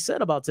something to be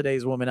said about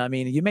today's women. I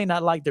mean, you may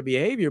not like their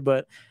behavior,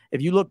 but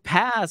if you look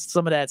past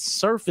some of that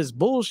surface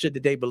bullshit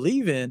that they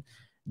believe in,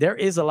 there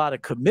is a lot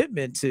of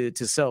commitment to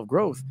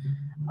self-growth.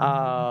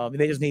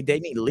 They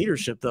need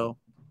leadership though.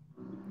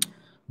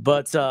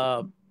 But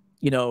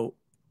you know,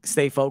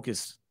 stay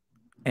focused.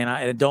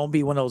 And don't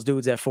be one of those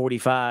dudes at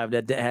 45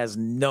 that has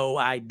no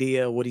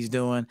idea what he's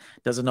doing,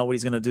 doesn't know what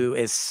he's going to do.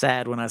 It's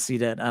sad when I see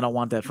that. I don't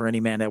want that for any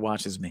man that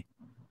watches me.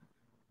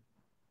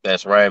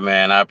 That's right,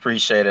 man. I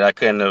appreciate it. I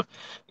couldn't have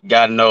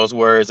gotten those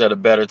words at a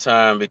better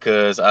time,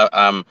 because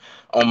I'm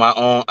on my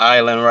own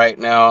island right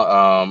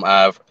now.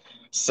 I've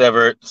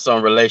severed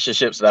some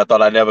relationships that I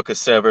thought I never could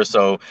sever.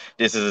 So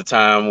this is a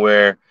time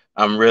where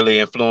I'm really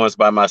influenced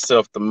by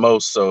myself the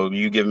most. So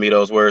you give me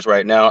those words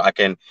right now, I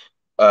can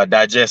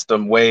digest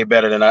them way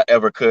better than I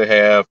ever could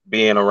have,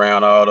 being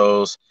around all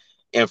those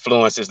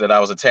influences that I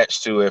was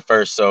attached to at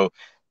first. So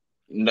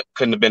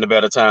couldn't have been a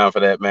better time for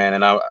that, man.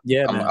 And I'm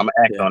gonna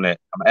act on that.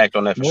 I'm gonna act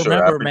on that for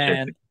sure.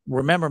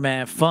 Remember,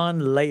 man,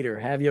 fun later.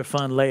 Have your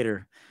fun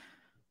later.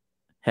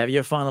 Have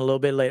your fun a little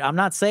bit later. I'm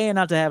not saying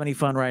not to have any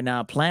fun right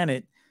now. Plan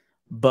it,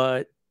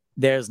 but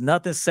there's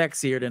nothing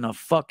sexier than a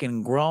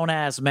fucking grown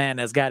ass man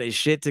that's got his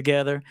shit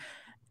together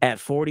at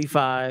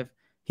 45.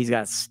 He's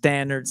got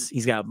standards.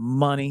 He's got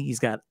money. He's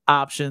got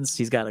options.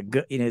 He's got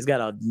he's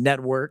got a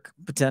network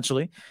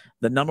potentially.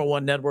 The number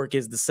one network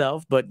is the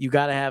self, but you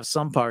got to have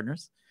some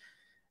partners.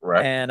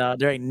 Right. And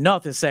there ain't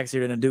nothing sexier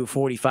than a dude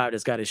 45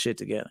 that's got his shit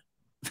together.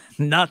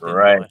 Nothing.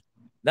 Right. Boy.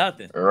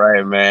 Nothing.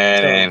 Right,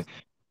 man. So, and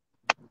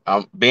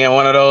I'm being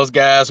one of those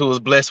guys who was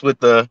blessed with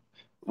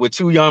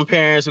two young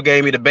parents who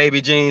gave me the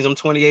baby genes. I'm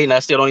 28 and I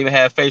still don't even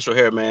have facial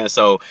hair, man.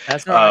 So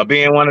that's right.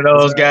 Being one of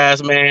those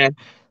guys, man,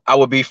 I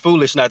would be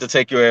foolish not to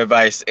take your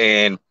advice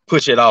and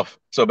push it off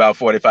to about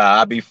 45.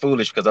 I'd be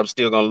foolish because I'm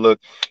still going to look,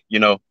 you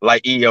know,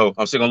 like EO.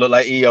 I'm still going to look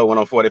like EO when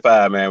I'm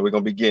 45, man. We're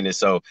going to be getting it.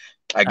 So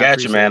I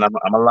got you, man. I'm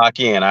going to lock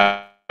in.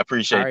 I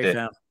appreciate that.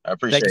 Fam. I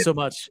appreciate it. Thank you so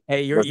much.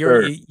 Hey,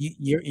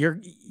 you're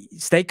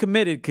stay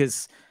committed,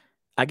 because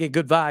I get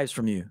good vibes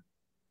from you.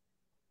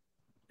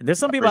 There's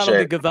some people I don't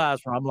get good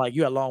vibes from. I'm like,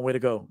 you got a long way to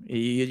go.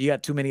 You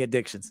got too many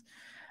addictions.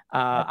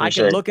 I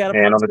can look at a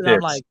person and I'm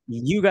like,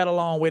 you got a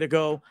long way to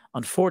go.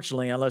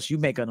 Unfortunately, unless you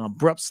make an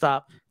abrupt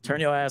stop, turn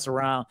your ass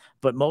around.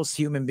 But most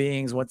human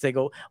beings, once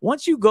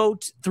you go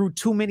through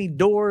too many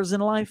doors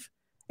in life,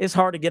 it's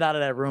hard to get out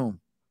of that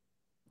room.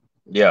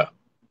 Yeah.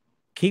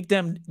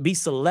 Be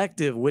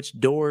selective which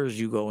doors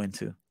you go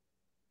into.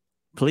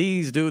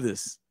 Please do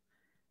this.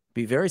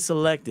 Be very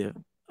selective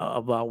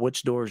about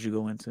which doors you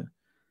go into.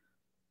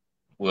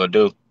 Will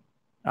do.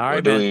 All right,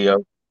 Will do, man. EO.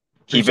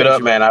 Keep Appreciate it up,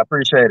 you, man. bro. I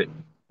appreciate it.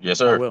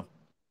 Yes, I sir. will.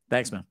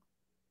 Thanks, man.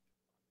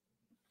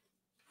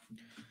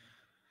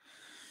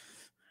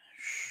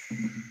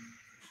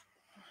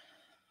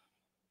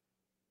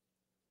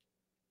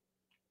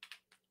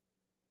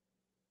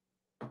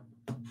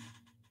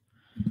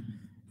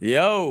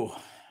 Yo,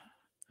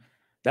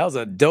 that was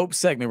a dope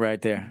segment right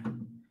there.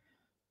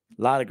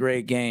 A lot of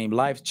great game,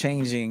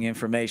 life-changing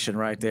information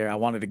right there. I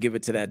wanted to give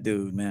it to that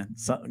dude, man.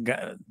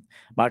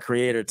 My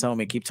creator told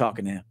me, keep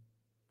talking to him.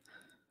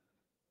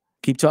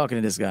 Keep talking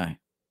to this guy.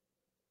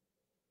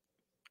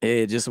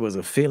 It just was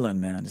a feeling,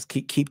 man. Just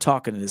keep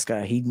talking to this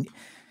guy.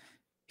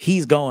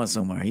 He's going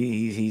somewhere.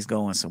 He's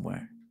going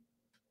somewhere.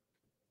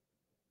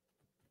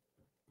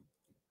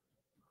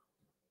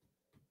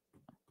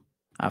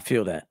 I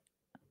feel that.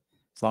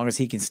 As long as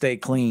he can stay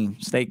clean,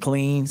 stay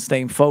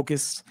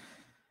focused,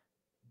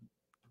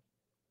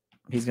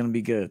 he's going to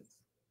be good.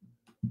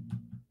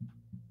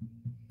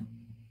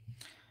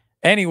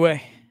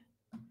 Anyway,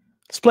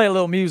 let's play a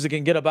little music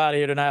and get up out of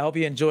here tonight. I hope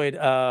you enjoyed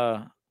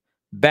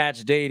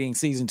Batch Dating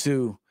Season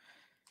 2,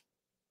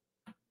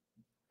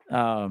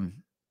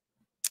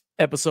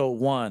 Episode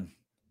 1.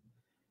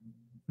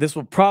 This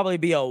will probably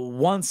be a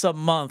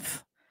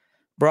once-a-month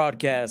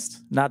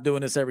broadcast. Not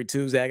doing this every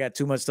Tuesday. I got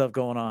too much stuff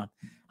going on.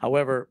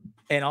 However,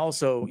 and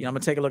also, I'm going to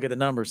take a look at the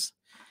numbers.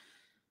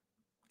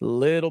 A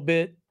little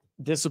bit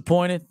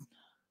disappointed,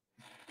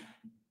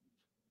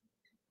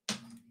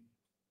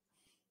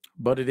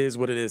 but it is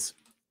what it is.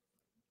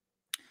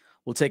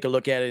 We'll take a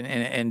look at it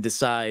and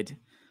decide.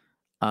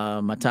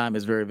 My time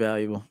is very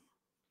valuable.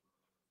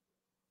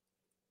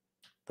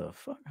 The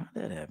fuck? How'd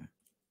that happen?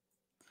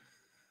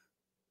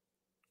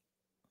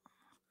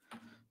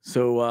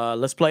 So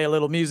let's play a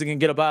little music and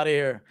get up out of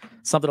here.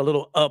 Something a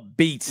little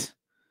upbeat.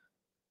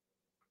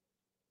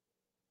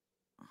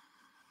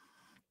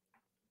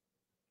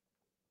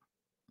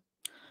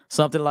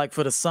 Something like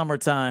for the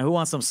summertime. Who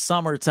wants some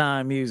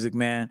summertime music,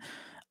 man?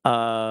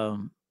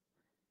 Pina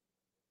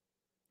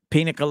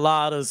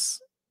coladas,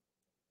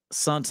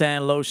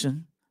 suntan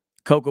lotion,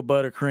 cocoa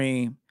butter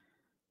cream,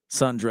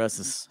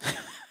 sundresses,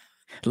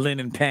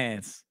 linen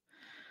pants.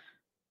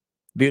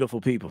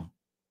 Beautiful people.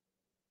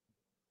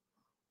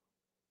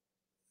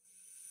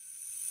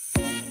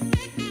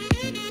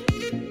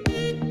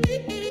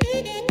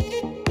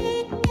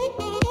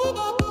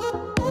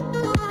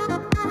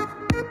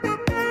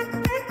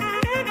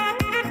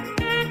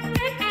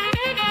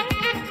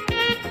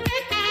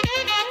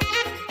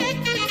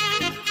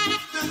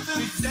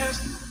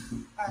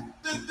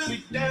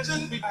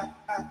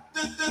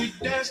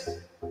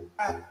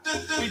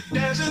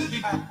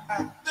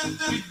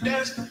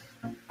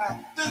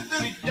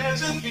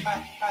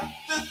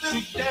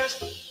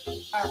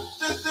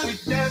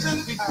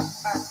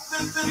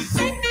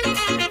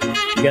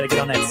 You gotta get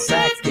on that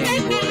sax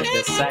game, boy.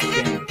 That sax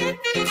game.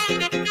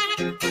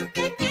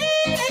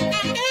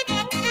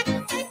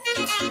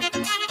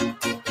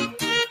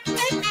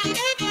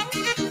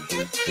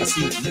 I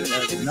see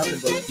nothing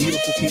but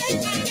beautiful people,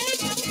 man.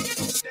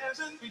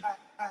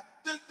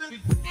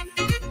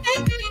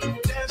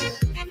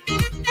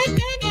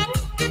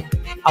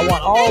 I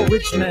want all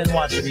rich men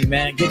watching me,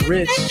 man. Get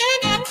rich.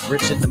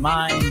 Rich in the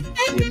mind,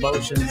 the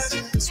emotions,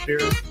 the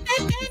spirit,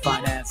 the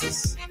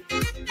finances,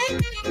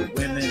 the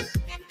women,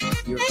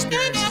 your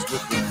experiences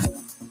with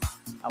women.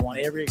 I want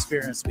every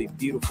experience to be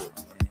beautiful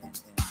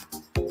and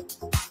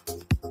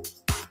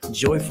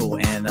joyful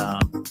and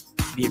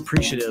be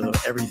appreciative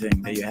of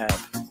everything that you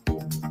have.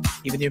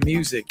 Even your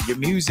music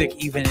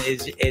even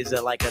is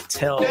like a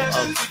tell of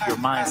your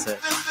mindset.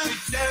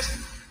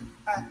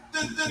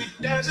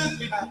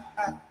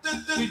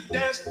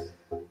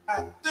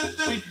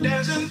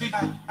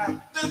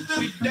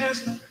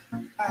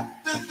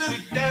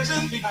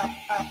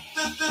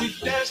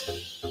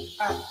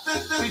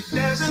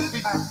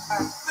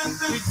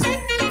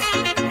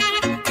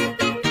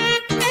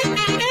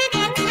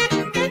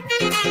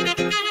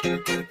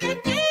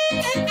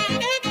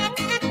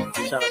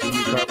 Shout out to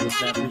you,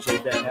 Carlos, man.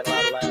 Appreciate that. Had a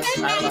lot of laughs.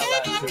 I had a lot of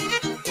laughs too.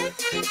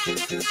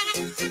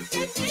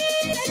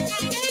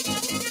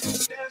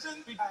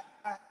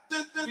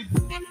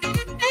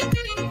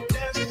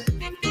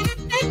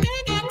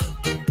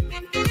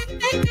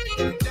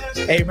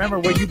 Hey, remember,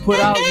 what you put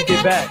out, you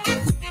get back.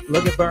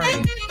 Look at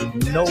Bernie.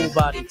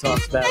 Nobody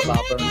talks bad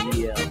about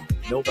Bernie EL.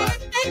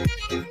 Nobody.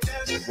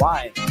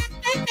 Why?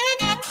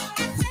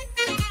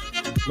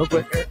 Look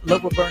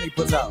what Bernie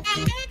puts out.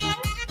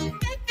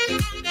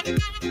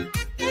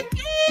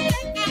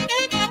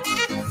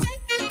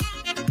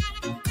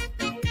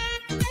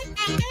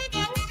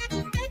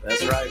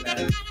 That's right,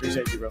 man.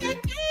 Appreciate you, bro.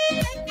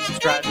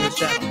 Subscribe to this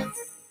channel.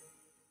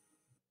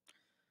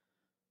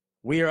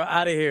 We are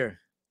out of here.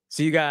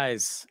 See you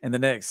guys in the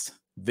next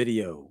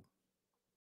video.